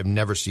 I've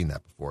never seen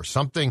that before.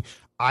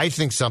 I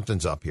think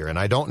something's up here, and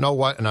I don't know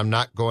what, and I'm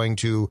not going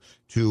to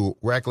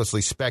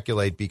recklessly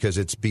speculate because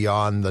it's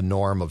beyond the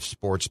norm of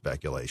sports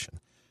speculation.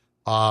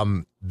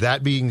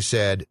 That being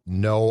said,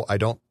 no, I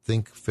don't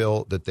think,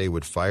 Phil, that they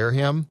would fire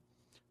him,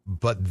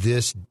 but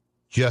this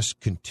just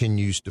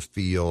continues to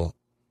feel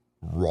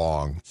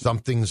wrong.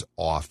 Something's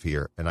off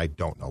here, and I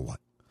don't know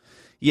what.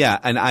 Yeah,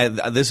 and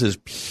this is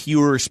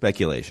pure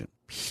speculation.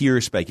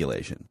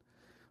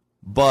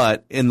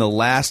 But in the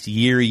last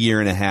year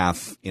and a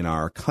half in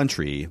our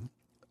country,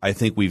 I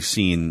think we've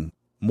seen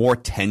more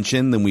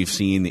tension than we've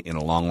seen in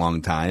a long,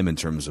 long time in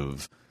terms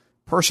of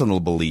personal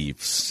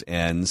beliefs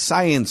and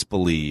science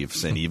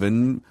beliefs and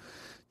even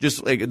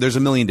just like there's a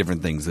million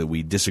different things that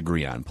we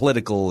disagree on,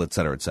 political, et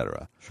cetera, et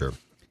cetera. Sure.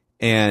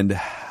 And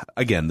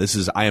again,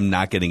 I am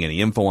not getting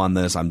any info on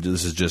this.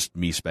 This is just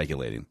me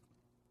speculating.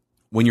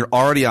 When you're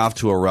already off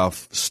to a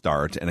rough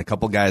start and a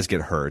couple guys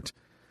get hurt,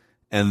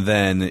 and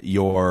then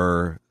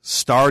your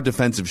star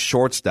defensive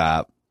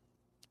shortstop,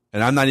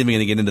 and I'm not even going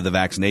to get into the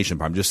vaccination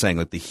part, I'm just saying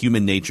like the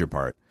human nature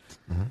part,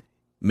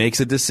 makes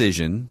a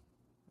decision,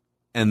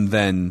 and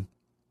then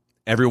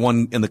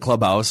everyone in the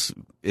clubhouse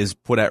is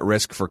put at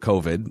risk for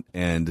COVID,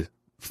 and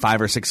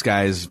 5 or 6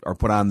 guys are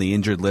put on the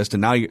injured list,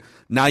 and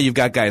now you've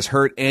got guys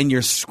hurt, and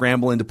you're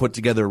scrambling to put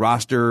together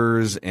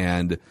rosters,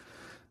 and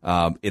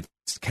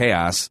it's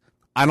chaos.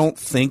 I don't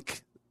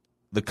think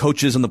the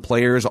coaches and the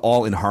players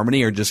all in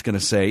harmony are just going to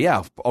say,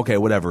 yeah, okay,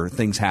 whatever,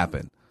 things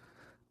happen.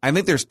 I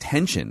think there's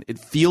tension. It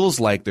feels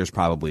like there's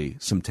probably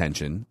some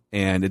tension,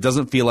 and it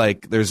doesn't feel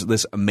like there's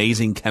this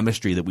amazing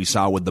chemistry that we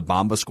saw with the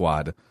Bomba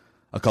Squad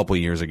a couple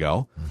of years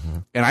ago. Mm-hmm.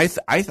 And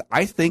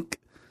I think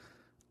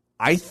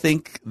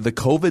the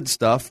COVID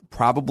stuff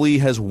probably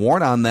has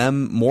worn on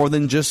them more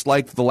than just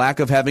like the lack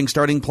of having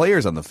starting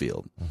players on the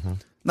field. Mm-hmm.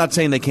 Not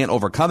saying they can't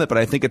overcome it, but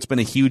I think it's been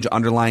a huge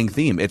underlying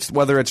theme. It's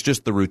whether it's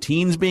just the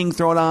routines being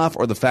thrown off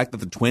or the fact that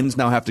the Twins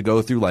now have to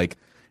go through like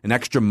an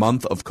extra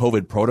month of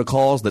COVID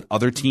protocols that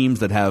other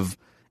teams that have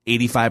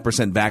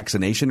 85%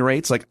 vaccination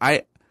rates. Like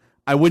I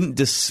wouldn't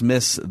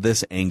dismiss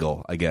this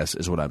angle, I guess,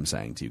 is what I'm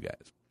saying to you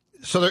guys.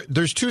 So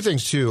there's two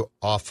things too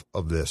off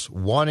of this.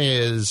 One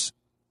is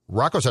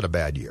Rocco's had a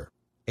bad year,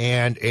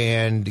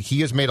 and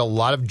he has made a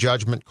lot of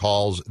judgment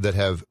calls that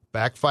have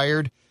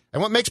backfired.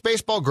 And what makes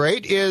baseball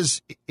great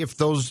is if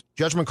those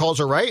judgment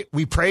calls are right,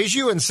 we praise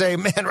you and say,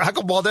 man,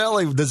 Rocco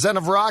Baldelli, the Zen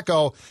of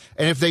Rocco.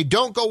 And if they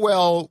don't go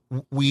well,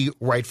 we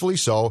rightfully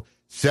so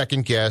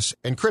second guess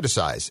and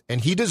criticize. And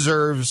he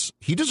deserves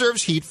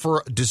heat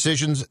for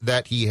decisions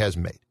that he has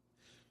made.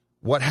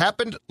 What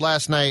happened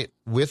last night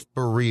with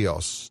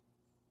Berríos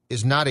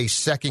is not a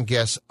second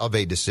guess of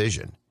a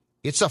decision.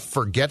 It's a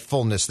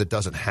forgetfulness that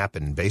doesn't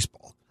happen in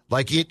baseball.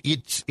 Like it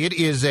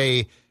is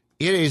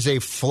a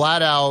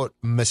flat out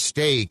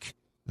mistake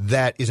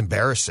that is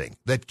embarrassing.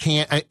 That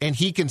can't, and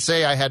he can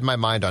say, I had my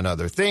mind on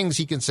other things.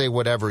 He can say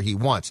whatever he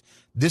wants.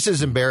 This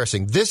is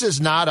embarrassing. This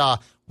is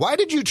not why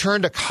did you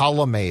turn to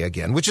Colomé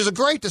again? Which is a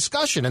great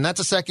discussion, and that's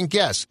a second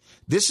guess.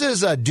 This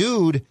is a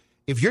dude,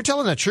 if you're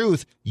telling the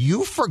truth,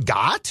 you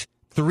forgot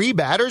 3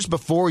 batters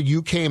before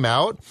you came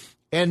out.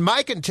 And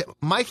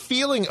my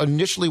feeling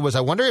initially was,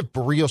 I wonder if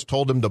Berríos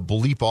told him to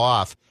bleep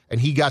off, and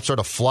he got sort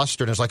of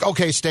flustered and was like,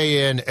 okay,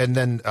 stay in. And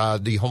then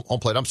the home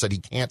plate ump said he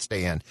can't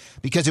stay in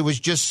because it was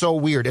just so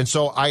weird. And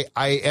so I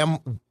am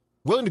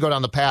willing to go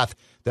down the path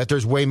that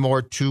there's way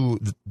more to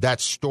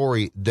that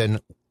story than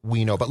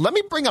we know. But let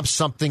me bring up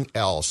something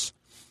else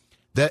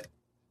that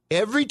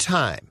every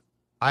time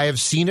I have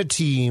seen a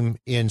team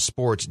in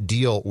sports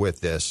deal with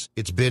this,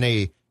 it's been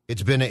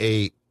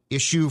a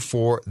issue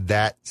for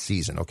that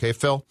season. Okay,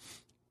 Phil?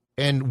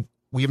 And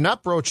we have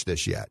not broached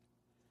this yet.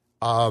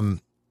 And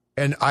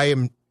I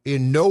am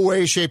in no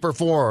way, shape, or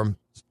form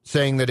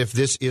saying that if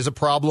this is a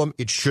problem,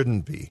 it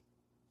shouldn't be.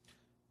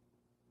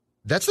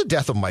 That's the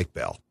death of Mike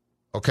Bell.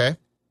 Okay?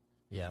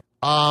 Yeah.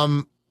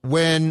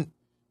 When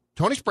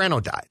Tony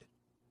Sparano died,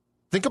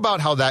 think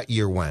about how that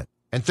year went.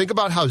 And think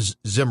about how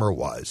Zimmer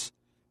was.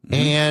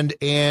 Mm-hmm.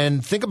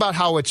 And think about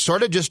how it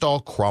sort of just all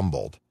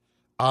crumbled.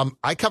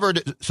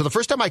 So the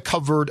first time I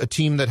covered a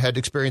team that had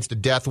experienced a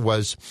death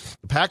was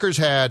the Packers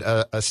had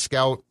a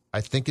scout.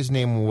 I think his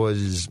name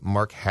was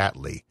Mark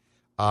Hatley.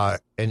 And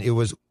it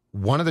was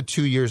one of the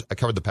 2 years I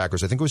covered the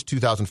Packers. I think it was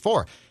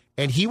 2004.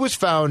 And he was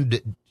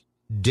found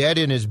dead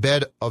in his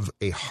bed of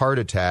a heart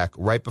attack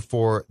right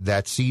before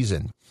that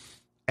season.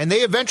 And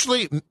they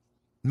eventually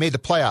made the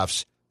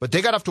playoffs, but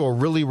they got off to a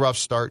really rough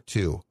start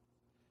too.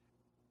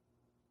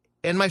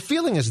 And my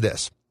feeling is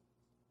this.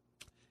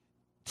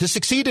 To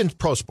succeed in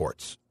pro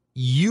sports,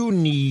 you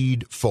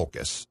need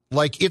focus.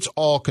 Like, it's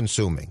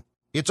all-consuming.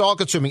 It's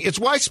all-consuming. It's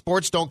why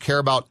sports don't care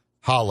about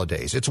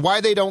holidays. It's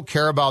why they don't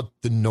care about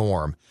the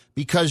norm.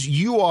 Because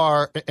you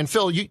are, and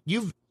Phil,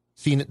 you've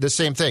seen the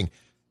same thing.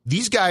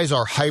 These guys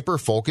are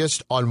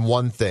hyper-focused on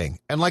one thing.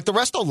 And, like, the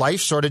rest of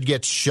life sort of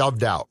gets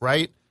shoved out,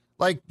 right?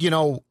 Like,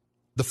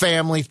 the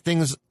family,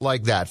 things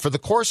like that. For the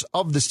course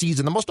of the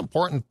season, the most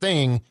important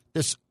thing,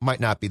 this might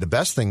not be the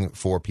best thing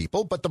for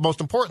people, but the most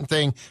important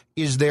thing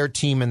is their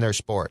team and their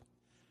sport.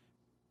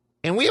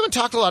 And we haven't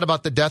talked a lot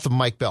about the death of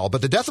Mike Bell,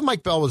 but the death of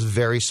Mike Bell was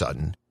very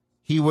sudden.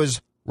 He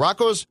was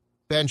Rocco's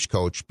bench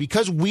coach.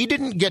 Because we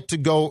didn't get to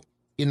go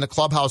in the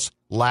clubhouse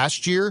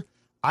last year,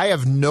 I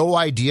have no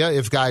idea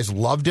if guys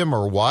loved him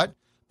or what.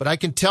 But I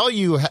can tell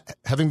you,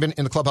 having been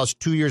in the clubhouse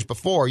 2 years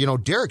before,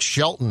 Derek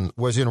Shelton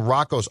was in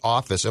Rocco's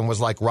office and was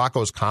like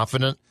Rocco's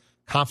confidant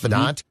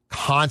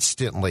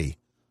constantly.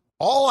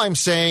 All I'm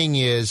saying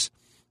is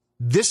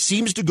this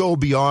seems to go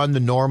beyond the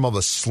norm of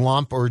a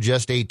slump or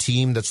just a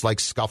team that's like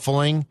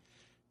scuffling.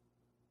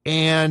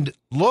 And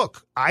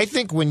look, I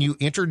think when you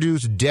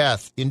introduce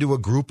death into a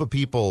group of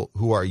people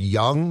who are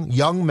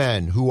young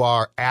men, who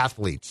are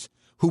athletes,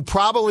 who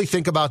probably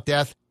think about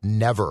death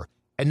never.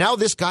 And now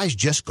this guy's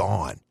just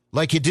gone.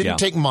 Like, it didn't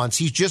take months.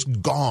 He's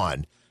just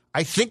gone.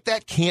 I think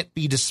that can't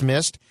be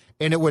dismissed.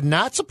 And it would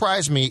not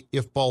surprise me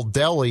if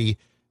Baldelli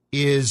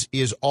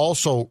is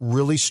also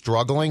really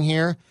struggling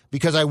here.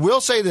 Because I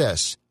will say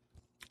this.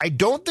 I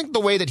don't think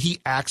the way that he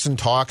acts and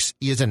talks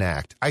is an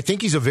act. I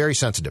think he's a very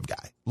sensitive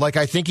guy. Like,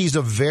 I think he's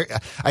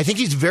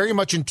very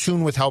much in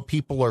tune with how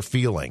people are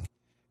feeling.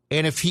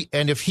 And if he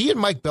and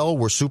Mike Bell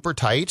were super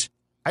tight,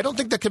 I don't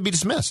think that could be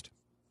dismissed.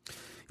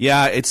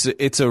 Yeah,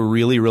 it's a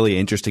really, really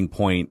interesting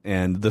point,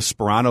 and the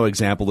Sperano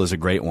example is a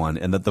great one,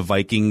 and that the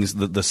Vikings,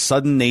 the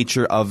sudden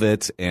nature of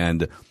it,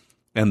 and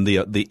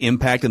the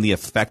impact and the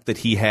effect that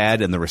he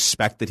had, and the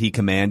respect that he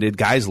commanded.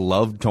 Guys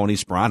loved Tony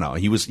Sperano.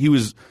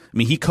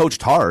 He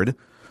coached hard,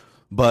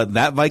 but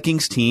that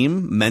Vikings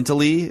team,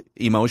 mentally,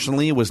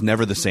 emotionally, was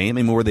never the same.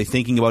 I mean, were they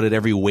thinking about it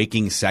every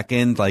waking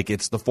second? Like,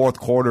 it's the fourth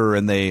quarter,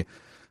 and they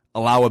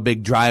allow a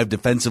big drive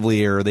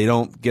defensively, or they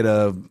don't get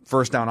a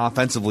first down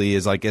offensively.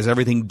 Is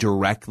everything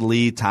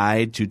directly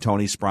tied to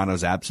Tony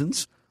Sperano's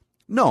absence?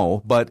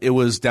 No, but it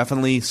was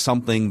definitely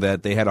something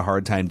that they had a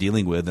hard time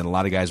dealing with, and a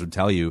lot of guys would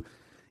tell you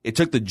it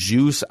took the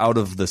juice out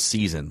of the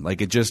season.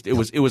 Like,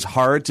 it was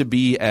hard to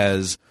be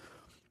as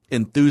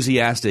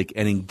enthusiastic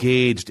and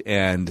engaged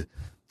and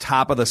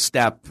top of the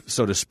step,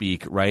 so to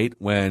speak, right?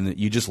 When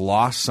you just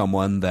lost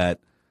someone that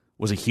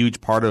was a huge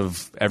part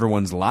of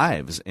everyone's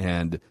lives.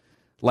 And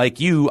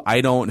like you,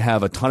 I don't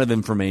have a ton of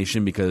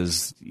information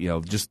because,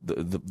 just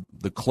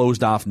the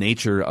closed off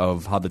nature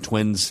of how the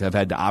Twins have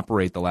had to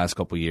operate the last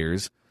couple of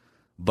years.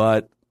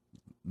 But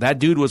that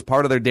dude was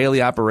part of their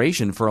daily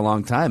operation for a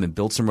long time and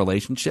built some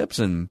relationships.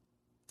 And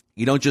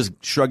you don't just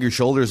shrug your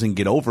shoulders and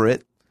get over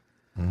it,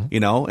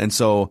 And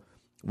so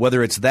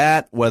whether it's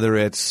that, whether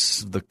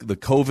it's the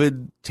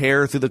COVID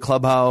tear through the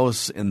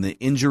clubhouse and the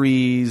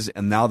injuries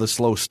and now the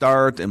slow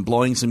start and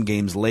blowing some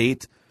games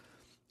late,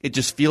 it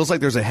just feels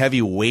like there's a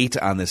heavy weight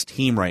on this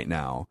team right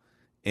now.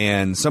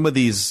 And some of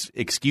these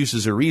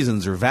excuses or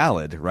reasons are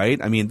valid,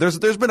 right? I mean, there's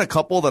been a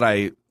couple that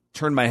I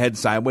turned my head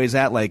sideways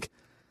at. Like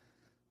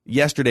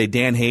yesterday,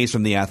 Dan Hayes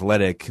from The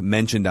Athletic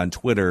mentioned on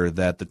Twitter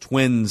that the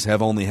Twins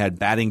have only had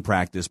batting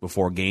practice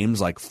before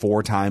games like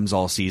 4 times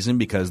all season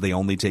because they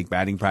only take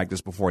batting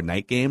practice before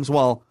night games.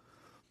 Well,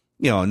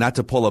 not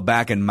to pull it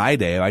back in my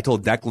day, I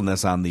told Declan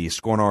this on the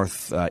Score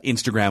North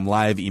Instagram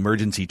Live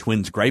emergency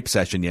Twins gripe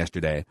session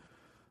yesterday.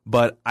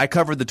 But I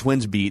covered the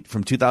Twins beat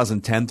from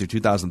 2010 through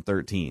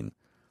 2013.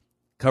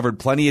 Covered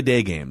plenty of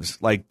day games.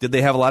 Like, did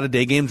they have a lot of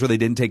day games where they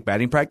didn't take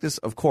batting practice?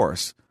 Of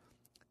course.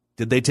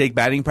 Did they take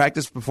batting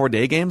practice before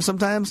day games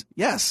sometimes?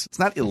 Yes. It's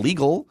not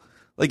illegal.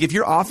 Like, if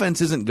your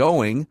offense isn't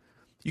going,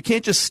 you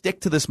can't just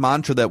stick to this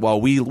mantra that, well,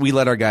 we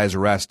let our guys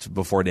rest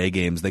before day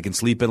games. They can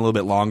sleep in a little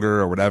bit longer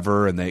or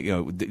whatever. And they,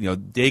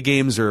 day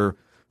games are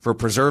for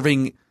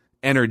preserving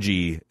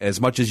energy as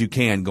much as you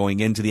can going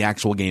into the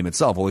actual game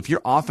itself. Well, if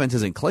your offense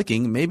isn't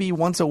clicking, maybe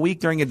once a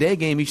week during a day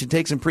game, you should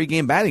take some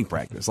pregame batting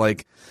practice.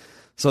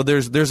 So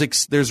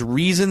there's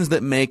reasons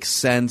that make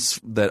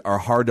sense that are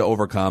hard to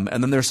overcome,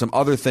 and then there's some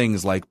other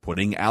things like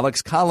putting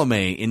Alex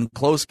Colomé in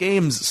close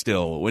games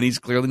still when he's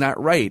clearly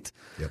not right,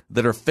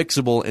 that are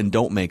fixable and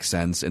don't make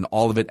sense, and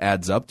all of it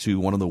adds up to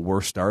one of the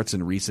worst starts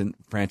in recent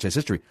franchise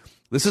history.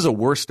 This is a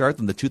worse start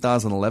than the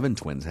 2011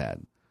 Twins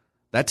had.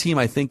 That team,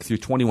 I think, through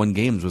 21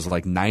 games was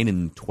like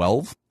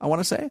 9-12, I want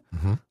to say.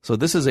 Mm-hmm. So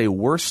this is a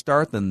worse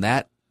start than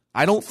that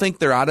I don't think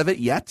they're out of it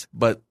yet,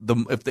 but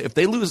if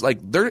they lose, like,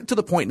 they're to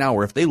the point now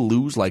where if they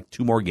lose like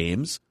 2 more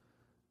games,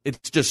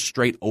 it's just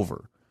straight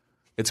over.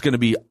 It's going to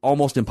be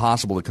almost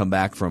impossible to come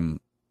back from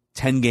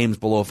 10 games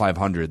below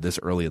 500 this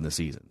early in the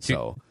season.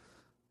 So,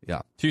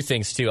 yeah. 2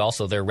 things, too.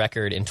 Also, their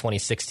record in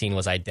 2016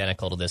 was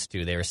identical to this,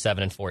 too. They were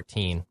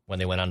 7-14 when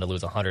they went on to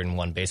lose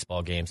 101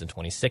 baseball games in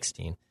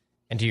 2016.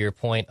 And to your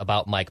point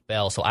about Mike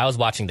Bell, so I was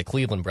watching the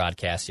Cleveland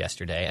broadcast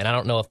yesterday, and I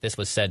don't know if this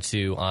was said,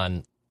 too,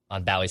 on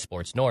Bally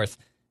Sports North,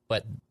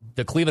 but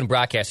the Cleveland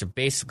broadcaster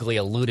basically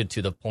alluded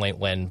to the point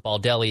when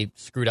Baldelli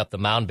screwed up the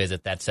mound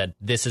visit that said,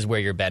 this is where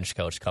your bench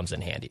coach comes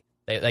in handy.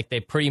 They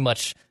pretty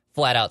much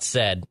flat out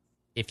said,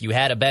 if you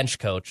had a bench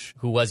coach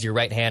who was your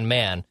right-hand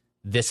man,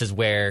 this is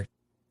where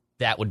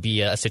that would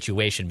be a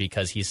situation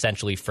because he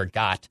essentially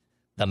forgot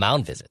the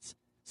mound visits.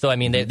 So, I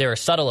mean, they were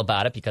subtle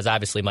about it because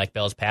obviously Mike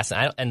Bell's passing.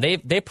 And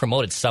they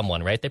promoted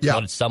someone, right? They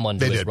promoted someone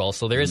to his role.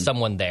 So there is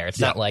someone there. It's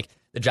not like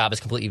the job is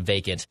completely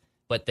vacant.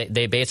 But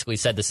they basically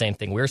said the same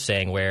thing we're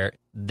saying, where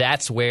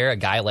that's where a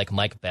guy like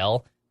Mike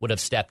Bell would have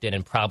stepped in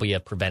and probably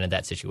have prevented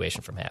that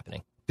situation from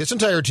happening. This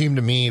entire team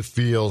to me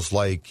feels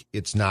like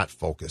it's not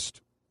focused,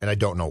 and I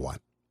don't know why.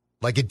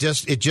 Like it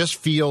just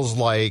feels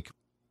like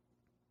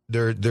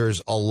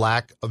there's a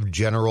lack of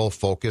general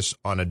focus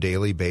on a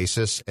daily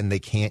basis, and they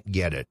can't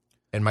get it.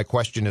 And my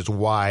question is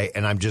why?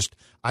 And I'm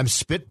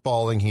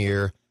spitballing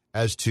here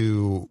as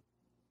to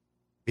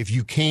if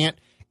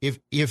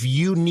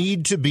you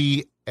need to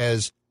be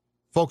as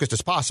focused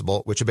as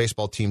possible, which a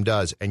baseball team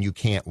does, and you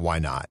can't, why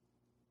not?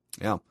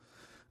 Yeah.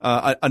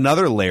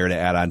 Another layer to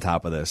add on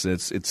top of this,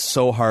 it's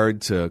so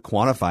hard to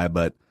quantify,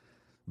 but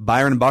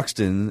Byron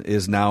Buxton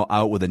is now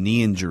out with a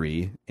knee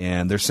injury,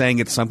 and they're saying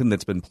it's something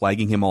that's been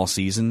plaguing him all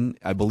season.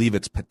 I believe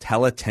it's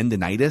patella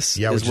tendinitis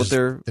is what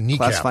they're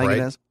classifying it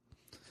as.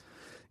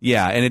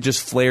 Yeah, and it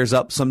just flares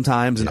up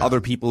sometimes, and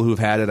other people who've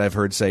had it, I've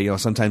heard say,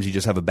 sometimes you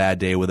just have a bad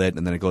day with it,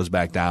 and then it goes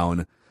back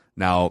down.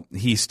 Now,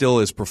 he still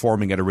is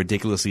performing at a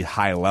ridiculously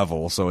high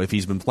level, so if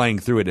he's been playing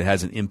through it, it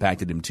hasn't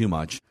impacted him too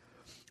much.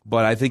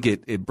 But I think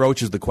it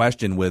broaches the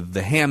question with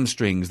the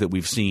hamstrings that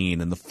we've seen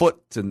and the foot,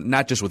 and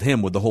not just with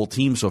him, with the whole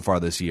team so far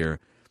this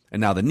year,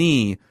 and now the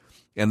knee,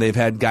 and they've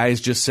had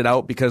guys just sit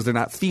out because they're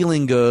not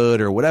feeling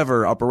good or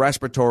whatever, upper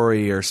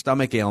respiratory or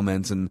stomach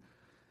ailments. And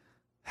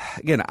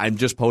again, I'm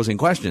just posing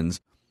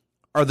questions.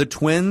 Are the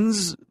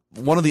Twins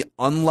one of the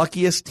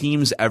unluckiest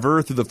teams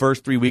ever through the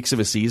first 3 weeks of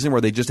a season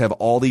where they just have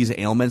all these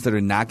ailments that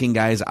are knocking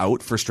guys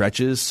out for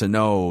stretches?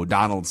 Sano,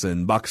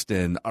 Donaldson,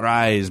 Buxton,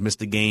 Arraez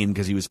missed a game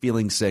because he was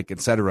feeling sick,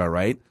 etc.,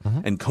 right?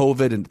 And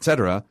COVID,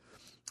 etc.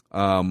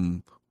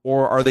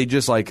 Or are they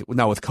just like,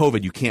 now with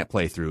COVID, you can't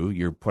play through,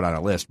 you're put on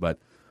a list,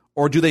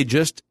 or do they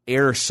just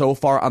err so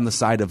far on the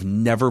side of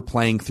never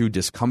playing through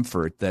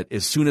discomfort that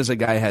as soon as a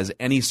guy has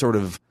any sort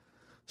of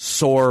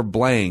sore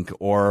blank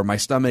or my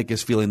stomach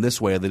is feeling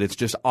this way, that it's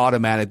just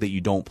automatic that you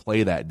don't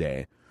play that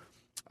day?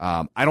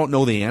 I don't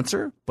know the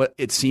answer, but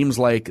it seems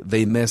like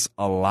they miss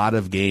a lot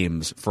of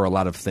games for a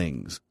lot of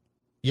things.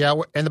 Yeah,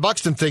 and the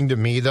Buxton thing to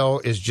me, though,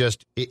 is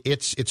just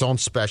its own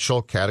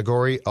special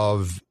category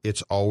of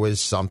it's always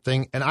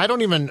something. And I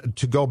don't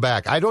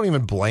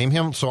even blame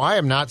him, so I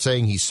am not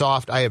saying he's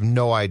soft. I have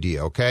no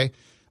idea, okay?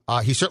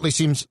 He certainly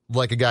seems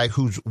like a guy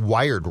who's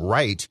wired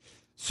right.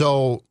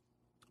 So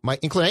my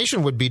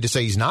inclination would be to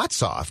say he's not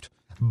soft,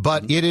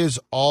 but it is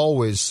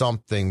always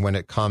something when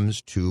it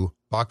comes to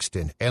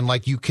Buxton. And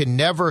like you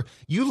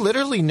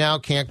literally now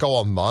can't go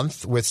a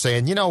month with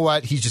saying, you know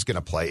what, he's just going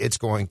to play. It's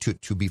going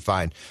to be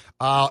fine.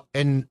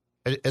 And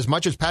as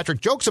much as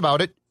Patrick jokes about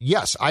it,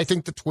 yes, I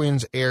think the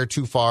Twins err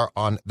too far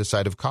on the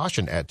side of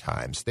caution at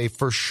times. They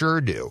for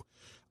sure do.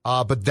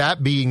 But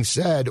that being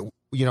said,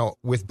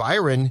 with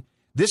Byron,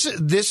 This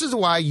is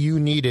why you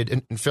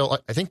needed, and Phil,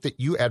 I think that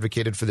you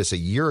advocated for this a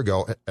year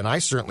ago, and I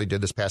certainly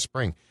did this past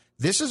spring.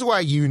 This is why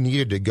you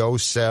needed to go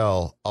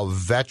sell a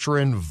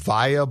veteran,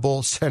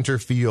 viable center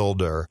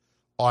fielder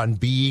on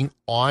being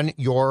on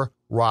your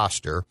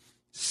roster,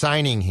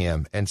 signing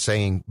him and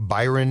saying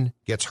Byron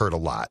gets hurt a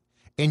lot.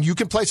 And you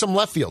can play some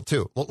left field,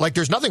 too. Like,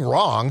 there's nothing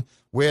wrong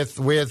with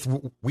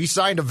we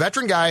signed a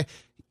veteran guy.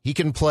 He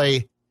can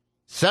play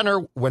center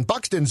when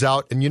Buxton's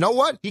out, and you know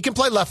what? He can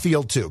play left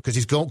field too because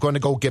he's going to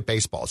go get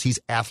baseballs. He's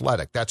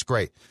athletic. That's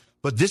great.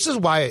 But this is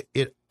why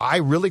I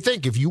really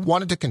think if you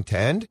wanted to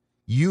contend,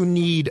 you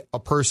need a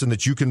person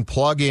that you can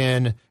plug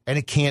in, and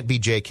it can't be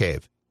Jay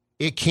Cave.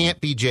 It can't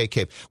be Jay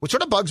Cave. What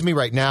sort of bugs me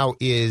right now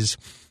is,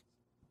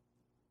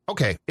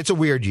 okay, it's a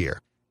weird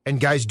year, and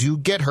guys do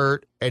get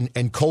hurt, and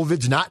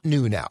COVID's not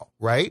new now,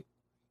 right?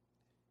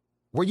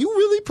 Were you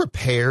really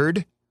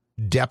prepared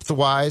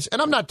depth-wise?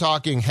 And I'm not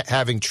talking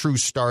having true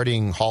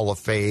starting Hall of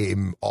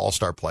Fame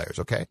all-star players,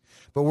 okay?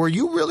 But were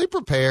you really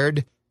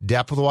prepared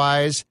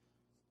depth-wise?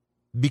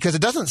 Because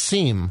it doesn't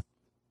seem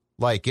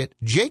like it.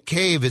 Jake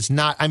Cave is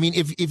not. I mean,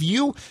 if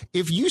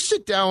you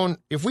sit down,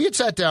 if we had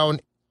sat down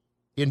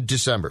in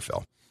December,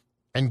 Phil,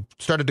 and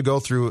started to go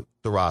through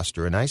the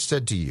roster, and I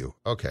said to you,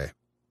 okay,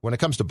 when it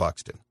comes to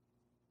Buxton,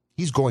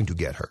 he's going to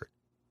get hurt.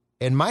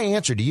 And my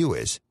answer to you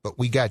is, but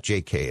we got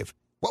Jake Cave.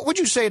 What would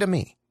you say to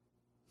me?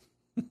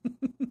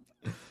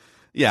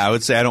 Yeah, I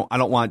would say I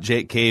don't want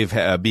Jake Cave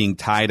being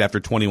tied after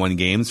 21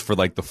 games for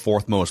like the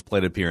fourth most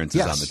plate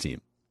appearances on the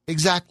team.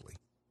 Exactly.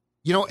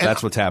 And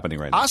that's what's happening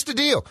right now.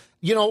 Astudillo,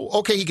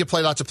 okay, he could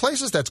play lots of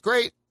places. That's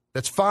great.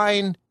 That's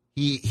fine.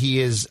 He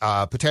is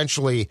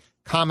potentially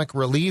comic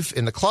relief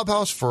in the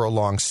clubhouse for a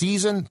long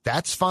season.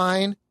 That's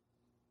fine.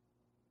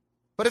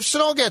 But if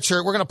Sano gets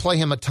hurt, we're going to play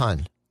him a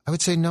ton. I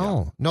would say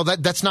no. Yeah. No,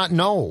 that's not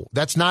no.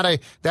 That's not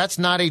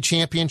a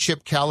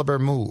championship caliber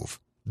move.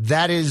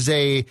 That is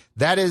a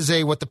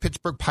what the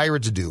Pittsburgh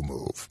Pirates do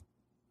move.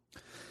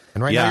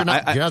 And right now you're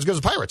not as good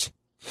as the Pirates.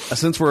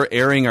 Since we're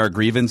airing our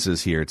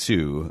grievances here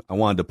too, I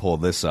wanted to pull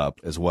this up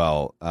as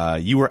well.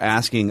 You were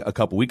asking a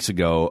couple weeks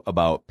ago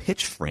about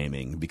pitch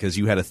framing because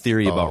you had a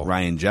theory about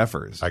Ryan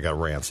Jeffers. I got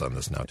rants on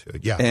this now too.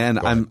 Yeah, and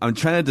I'm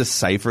trying to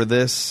decipher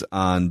this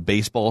on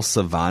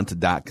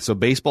BaseballSavant.com. So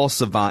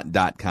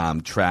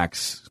BaseballSavant.com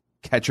tracks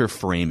catcher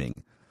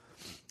framing.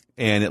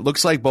 And it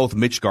looks like both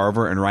Mitch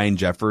Garver and Ryan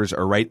Jeffers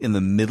are right in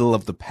the middle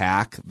of the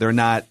pack. They're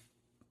not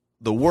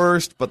the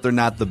worst, but they're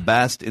not the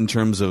best in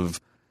terms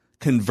of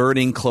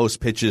converting close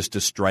pitches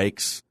to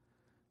strikes.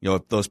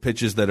 If those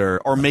pitches that are,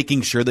 or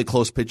making sure that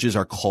close pitches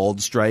are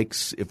called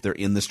strikes if they're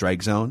in the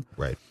strike zone.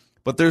 Right.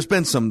 But there's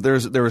been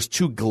there was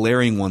two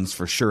glaring ones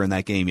for sure in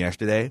that game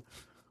yesterday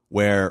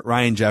where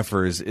Ryan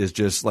Jeffers is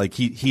just like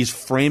he's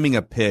framing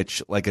a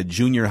pitch like a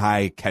junior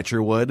high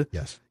catcher would.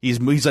 Yes.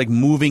 He's like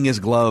moving his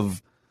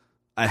glove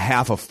a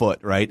half a foot,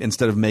 right,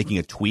 instead of making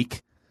a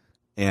tweak.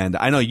 And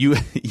I know you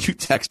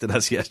texted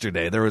us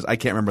yesterday. I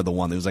can't remember the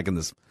one. There was like in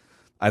this,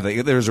 I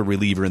think there was a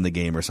reliever in the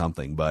game or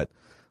something. But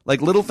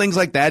like little things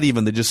like that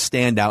even that just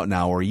stand out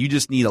now where you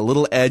just need a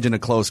little edge in a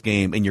close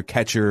game and your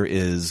catcher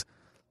is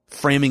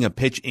framing a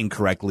pitch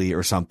incorrectly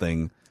or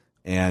something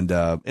and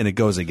it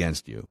goes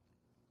against you.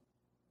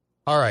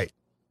 All right.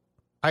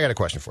 I got a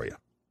question for you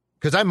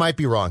because I might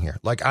be wrong here.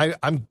 Like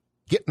I'm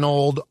getting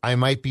old. I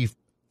might be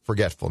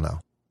forgetful now.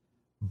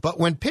 But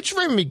when pitch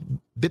framing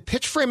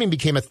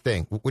became a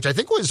thing, which I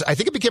think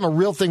it became a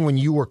real thing when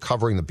you were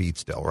covering the beat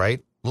still,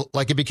 right?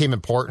 Like it became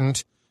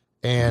important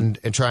and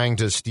trying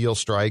to steal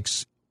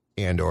strikes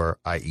or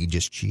i.e.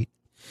 just cheat.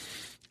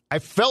 I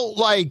felt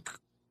like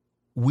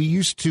we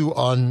used to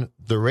on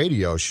the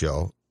radio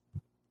show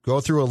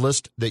go through a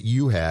list that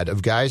you had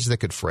of guys that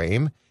could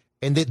frame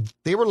and that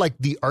they were like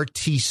the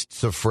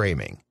artistes of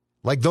framing.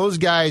 Like those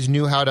guys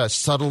knew how to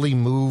subtly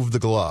move the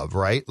glove,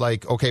 right?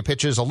 Like, okay,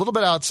 pitch is a little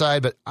bit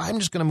outside, but I'm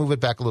just going to move it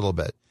back a little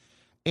bit.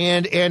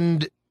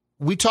 And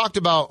we talked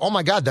about, oh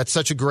my God, that's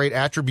such a great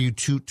attribute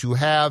to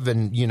have.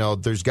 And,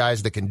 there's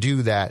guys that can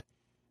do that.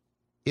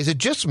 Is it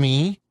just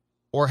me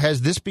or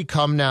has this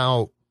become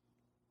now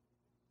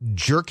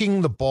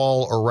jerking the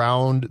ball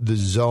around the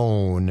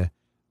zone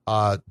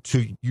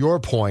to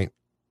your point,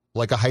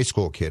 like a high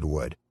school kid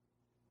would?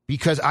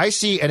 Because I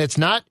see, and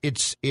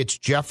it's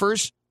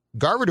Jeffers,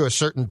 Garver to a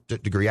certain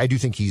degree. I do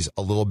think he's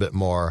a little bit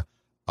more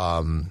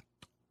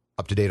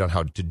up to date on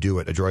how to do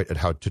it, adroit at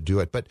how to do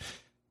it. But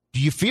do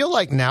you feel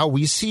like now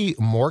we see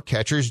more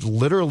catchers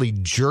literally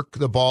jerk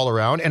the ball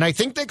around? And I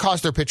think they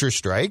cost their pitchers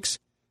strikes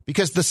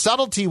because the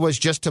subtlety was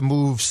just to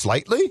move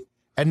slightly.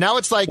 And now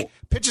it's like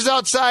pitches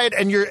outside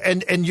and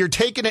you're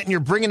taking it and you're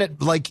bringing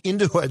it like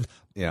into a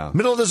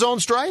middle of the zone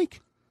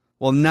strike.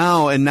 Well,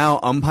 now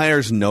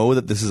umpires know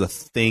that this is a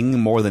thing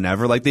more than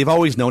ever. Like they've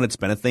always known it's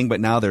been a thing, but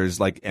now there's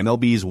like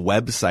MLB's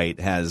website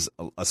has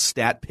a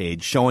stat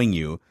page showing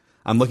you.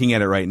 I'm looking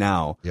at it right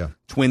now. Yeah.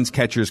 Twins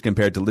catchers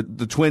compared to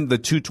the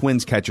two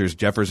Twins catchers,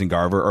 Jeffers and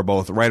Garver, are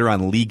both right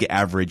around league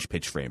average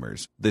pitch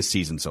framers this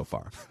season so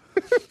far.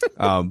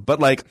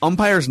 But like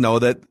umpires know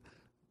that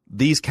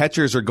these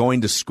catchers are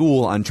going to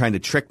school on trying to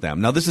trick them.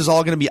 Now, this is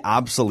all going to be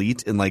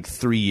obsolete in like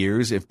 3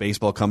 years if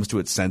baseball comes to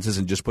its senses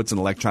and just puts an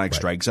electronic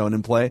strike zone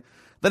in play.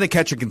 Then a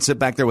catcher can sit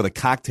back there with a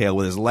cocktail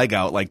with his leg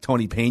out like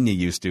Tony Pena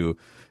used to,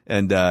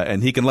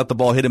 and he can let the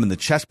ball hit him in the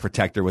chest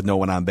protector with no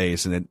one on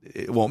base, and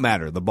it won't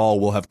matter. The ball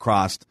will have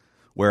crossed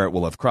where it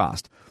will have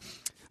crossed.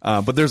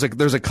 But there's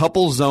a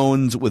couple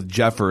zones with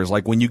Jeffers,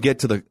 like when you get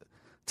to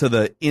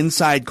the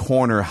inside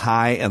corner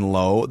high and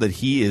low, that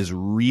he is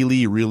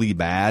really, really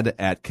bad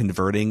at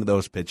converting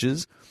those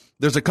pitches.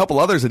 There's a couple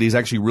others that he's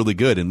actually really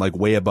good and like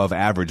way above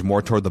average,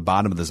 more toward the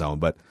bottom of the zone.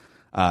 But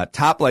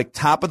top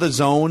of the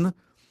zone,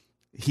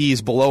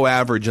 he's below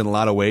average in a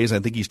lot of ways. I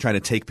think he's trying to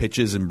take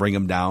pitches and bring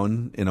them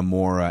down in a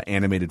more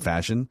animated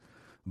fashion.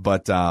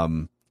 But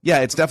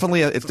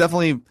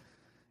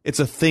it's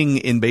a thing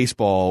in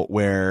baseball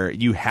where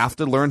you have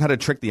to learn how to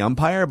trick the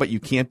umpire, but you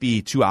can't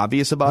be too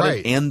obvious about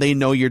it. And they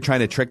know you're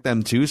trying to trick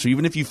them too. So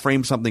even if you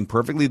frame something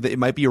perfectly, it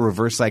might be a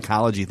reverse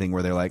psychology thing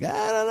where they're like,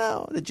 I don't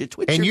know, did you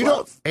twitch your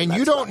glove? And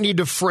you don't need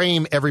to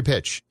frame every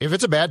pitch. If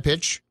it's a bad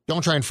pitch,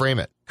 don't try and frame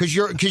it because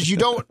you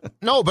don't.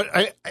 No, but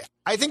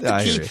I think the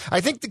key. I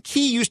think the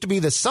key used to be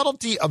the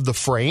subtlety of the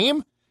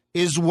frame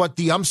is what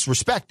the umps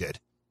respected.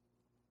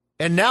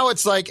 And now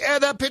it's like,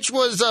 that pitch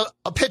was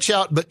a pitch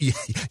out, but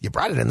you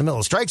brought it in the middle of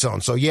the strike zone.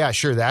 So, yeah,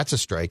 sure, that's a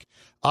strike.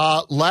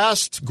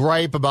 Last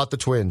gripe about the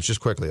Twins, just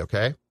quickly,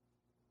 okay?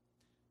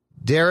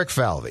 Derek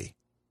Falvey.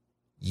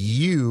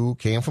 you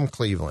came from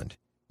Cleveland.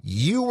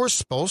 You were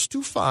supposed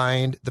to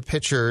find the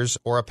pitchers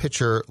or a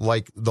pitcher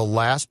like the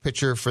last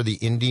pitcher for the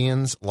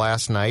Indians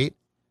last night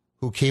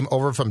who came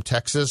over from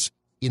Texas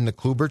in the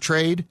Kluber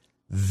trade.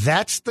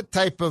 That's the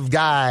type of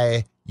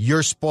guy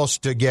you're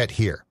supposed to get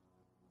here.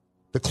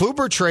 The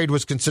Kluber trade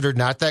was considered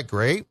not that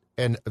great,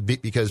 and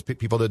because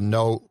people didn't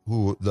know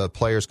who the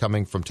players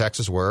coming from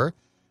Texas were.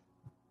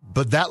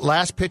 But that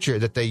last pitcher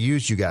that they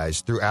used, you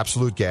guys, through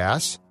Absolute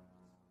Gas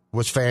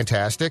was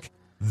fantastic.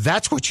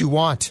 That's what you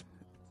want.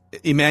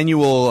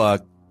 Emmanuel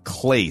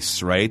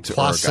Clase, right?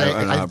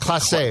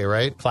 Clase,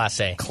 right?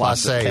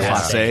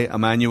 Clase.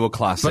 Emmanuel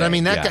Clase. But I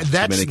mean,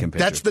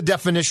 that's the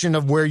definition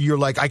of where you're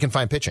like, I can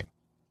find pitching.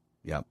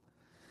 Yep.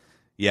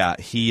 Yeah,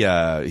 he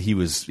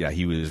was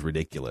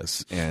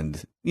ridiculous,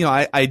 and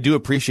I do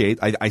appreciate.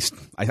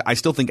 I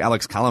still think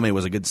Alex Colomé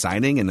was a good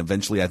signing, and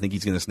eventually I think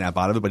he's going to snap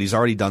out of it. But he's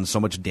already done so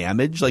much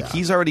damage. Like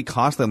he's already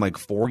cost them like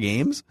 4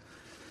 games.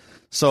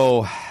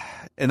 So,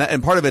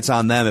 and part of it's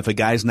on them. If a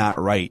guy's not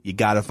right, you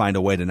got to find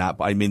a way to not.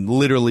 I mean,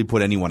 literally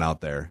put anyone out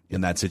there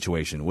in that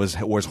situation. Was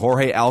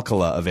Jorge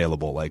Alcala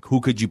available? Like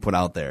who could you put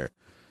out there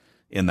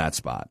in that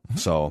spot?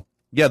 So.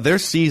 Yeah, their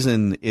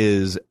season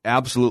is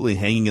absolutely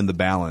hanging in the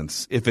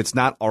balance. If it's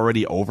not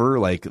already over,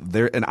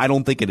 and I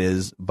don't think it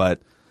is,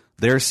 but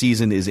their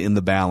season is in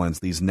the balance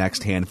these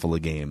next handful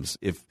of games.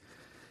 If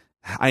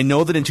I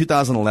know that in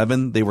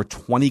 2011 they were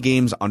 20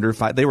 games under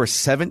 5, they were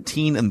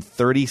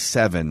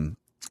 17-37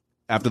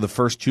 after the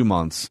first 2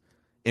 months,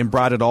 and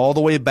brought it all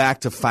the way back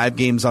to 5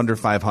 games under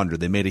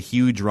 500. They made a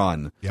huge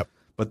run. Yep.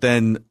 But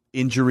then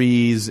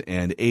injuries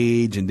and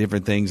age and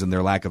different things and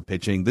their lack of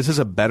pitching. This is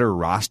a better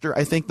roster,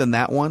 I think, than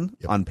that one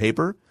on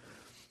paper.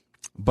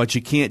 But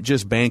you can't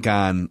just bank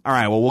on, all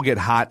right, well, we'll get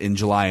hot in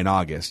July and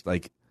August.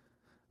 Like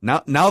now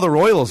the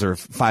Royals are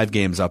 5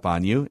 games up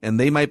on you, and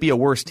they might be a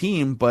worse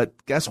team, but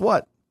guess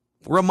what?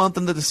 We're a month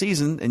into the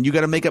season, and you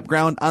got to make up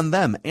ground on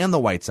them and the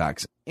White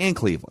Sox and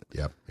Cleveland.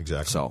 Yep,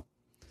 exactly. So,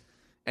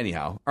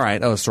 anyhow, all right,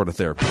 that was sort of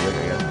therapeutic, I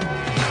guess.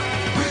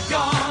 We're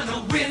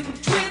gonna win,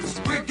 Twins.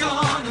 We're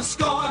gonna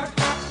score.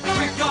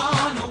 We're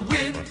gonna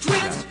win,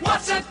 Twins.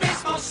 What's that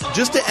baseball song?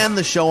 Just to end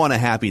the show on a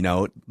happy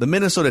note, the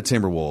Minnesota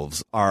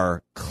Timberwolves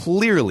are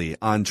clearly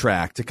on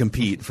track to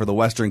compete for the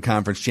Western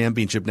Conference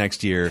Championship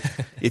next year.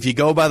 If you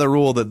go by the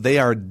rule that they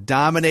are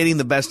dominating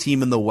the best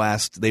team in the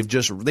West, they've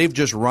just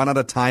run out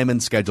of time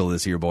and schedule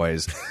this year,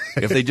 boys.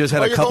 If they just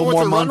had a couple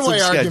more months of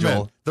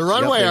schedule, the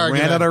runway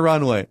argument, ran out of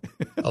runway.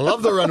 I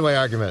love the runway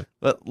argument.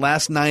 But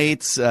last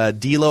night,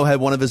 D'Lo had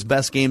one of his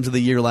best games of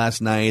the year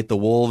last night. The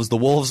Wolves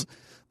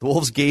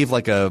gave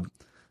like a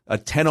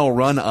 10-0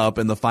 run up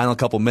in the final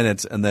couple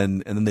minutes, and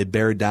then they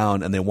bared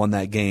down and they won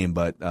that game.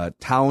 But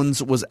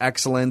Towns was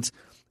excellent.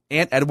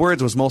 Ant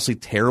Edwards was mostly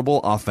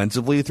terrible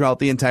offensively throughout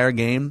the entire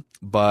game,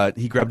 but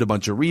he grabbed a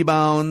bunch of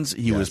rebounds.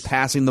 He was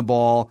passing the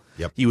ball.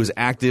 Yep. He was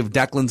active.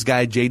 Declan's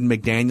guy, Jaden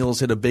McDaniels,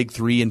 hit a big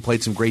 3 and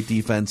played some great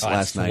defense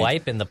last night.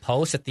 Swipe in the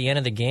post at the end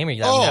of the game.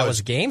 That was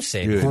game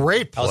saver.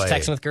 Great play. I was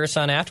texting with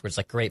Gerson afterwards,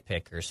 like, great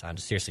pick, Gerson.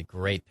 Seriously,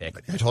 great pick.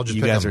 I told you,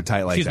 you guys are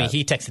tight like Excuse that. me,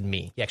 he texted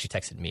me. He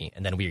actually texted me,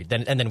 and then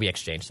we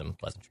exchanged some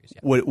pleasantries. Yeah.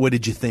 What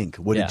did you think?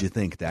 What did you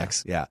think,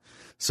 Dex? Yeah.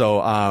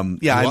 So, I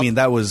mean,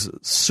 that was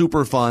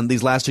super fun.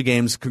 These last 2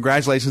 games,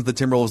 congratulations to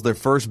the Timberwolves, their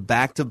first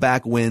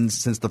back-to-back wins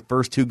since the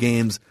first 2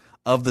 games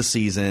of the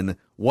season.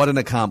 What an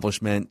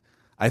accomplishment.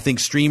 I think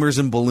streamers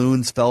and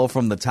balloons fell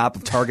from the top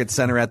of Target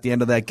Center at the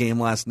end of that game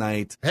last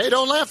night. Hey,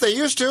 don't laugh. They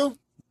used to.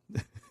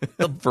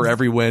 For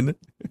every win.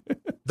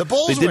 The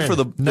Bulls they did win. For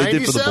the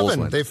 97.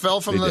 Bulls They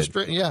fell from the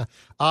street. Yeah.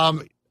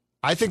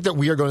 I think that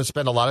we are going to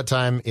spend a lot of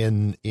time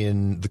in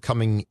the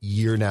coming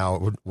year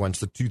now, once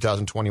the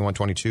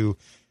 2021-22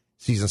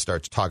 season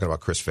starts, talking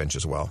about Chris Finch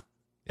as well.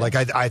 Yeah. Like,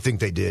 I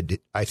think they did.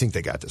 I think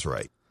they got this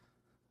right.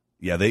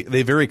 Yeah,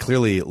 they very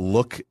clearly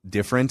look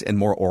different and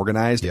more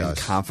organized and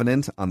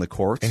confident on the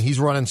court. And he's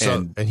running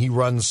he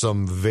runs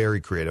some very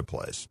creative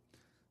plays.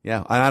 Yeah,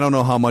 and I don't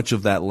know how much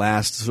of that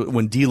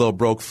when D'Lo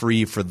broke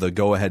free for the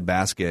go-ahead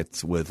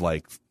basket with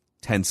like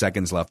 10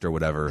 seconds left or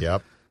whatever.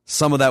 Yep.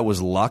 Some of that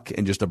was luck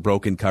and just a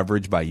broken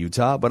coverage by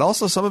Utah, but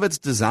also some of it's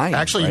design.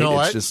 Actually, right? You know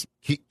what? Just,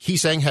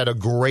 Keesang had a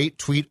great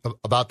tweet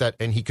about that,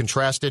 and he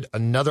contrasted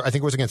another, I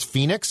think it was against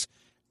Phoenix,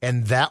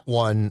 and that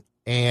one,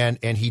 and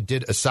he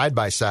did a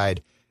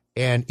side-by-side.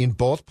 And in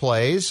both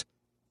plays,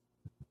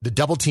 the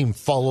double team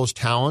follows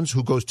Towns,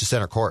 who goes to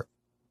center court.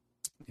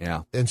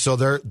 Yeah. And so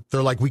they're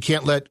like, we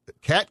can't let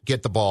Cat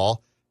get the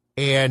ball,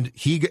 and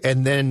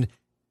then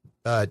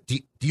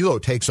D'Lo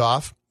takes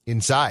off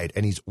inside,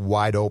 and he's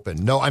wide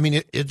open. No, I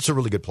mean it's a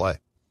really good play.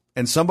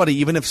 And somebody,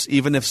 even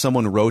if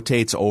someone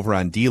rotates over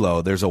on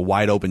D'Lo, there's a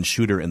wide open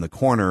shooter in the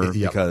corner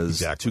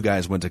because 2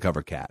 guys went to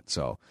cover Cat.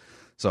 So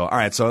all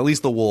right, so at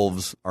least the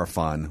Wolves are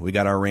fun. We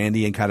got our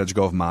Randy and Cottage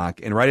Grove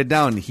mock. And write it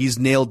down, he's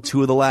nailed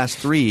 2 of the last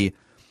 3.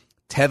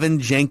 Tevin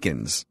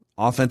Jenkins,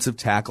 offensive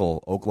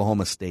tackle,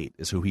 Oklahoma State,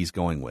 is who he's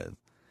going with.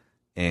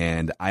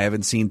 And I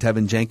haven't seen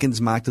Tevin Jenkins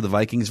mock to the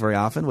Vikings very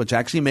often, which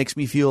actually makes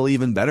me feel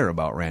even better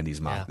about Randy's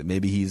mock, that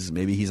maybe he's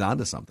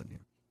onto something here.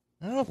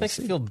 I don't know if it makes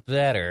me feel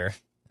better.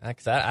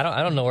 Because I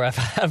don't know where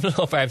I don't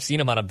know if I've seen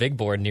him on a big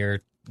board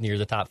near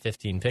the top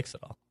 15 picks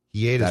at all.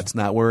 He ate That's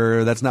not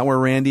where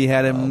Randy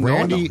had him.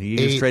 Randy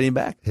He was trading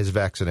back his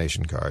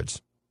vaccination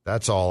cards.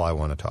 That's all I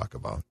want to talk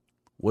about.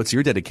 What's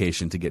your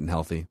dedication to getting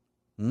healthy?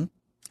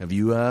 Have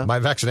you? My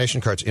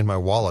vaccination card's in my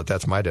wallet.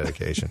 That's my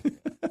dedication.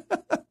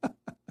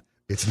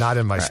 It's not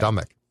in my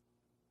stomach.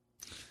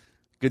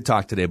 Good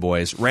talk today,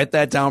 boys. Write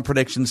that down.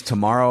 Predictions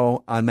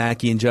tomorrow on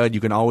Mackey and Judd. You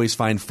can always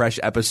find fresh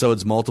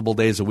episodes multiple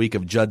days a week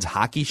of Judd's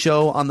Hockey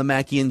Show on the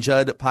Mackey and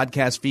Judd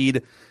podcast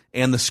feed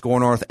and the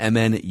Score North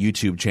MN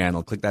YouTube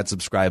channel. Click that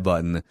subscribe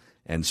button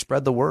and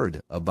spread the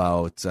word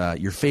about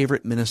your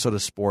favorite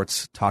Minnesota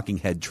sports talking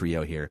head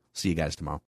trio here. See you guys tomorrow.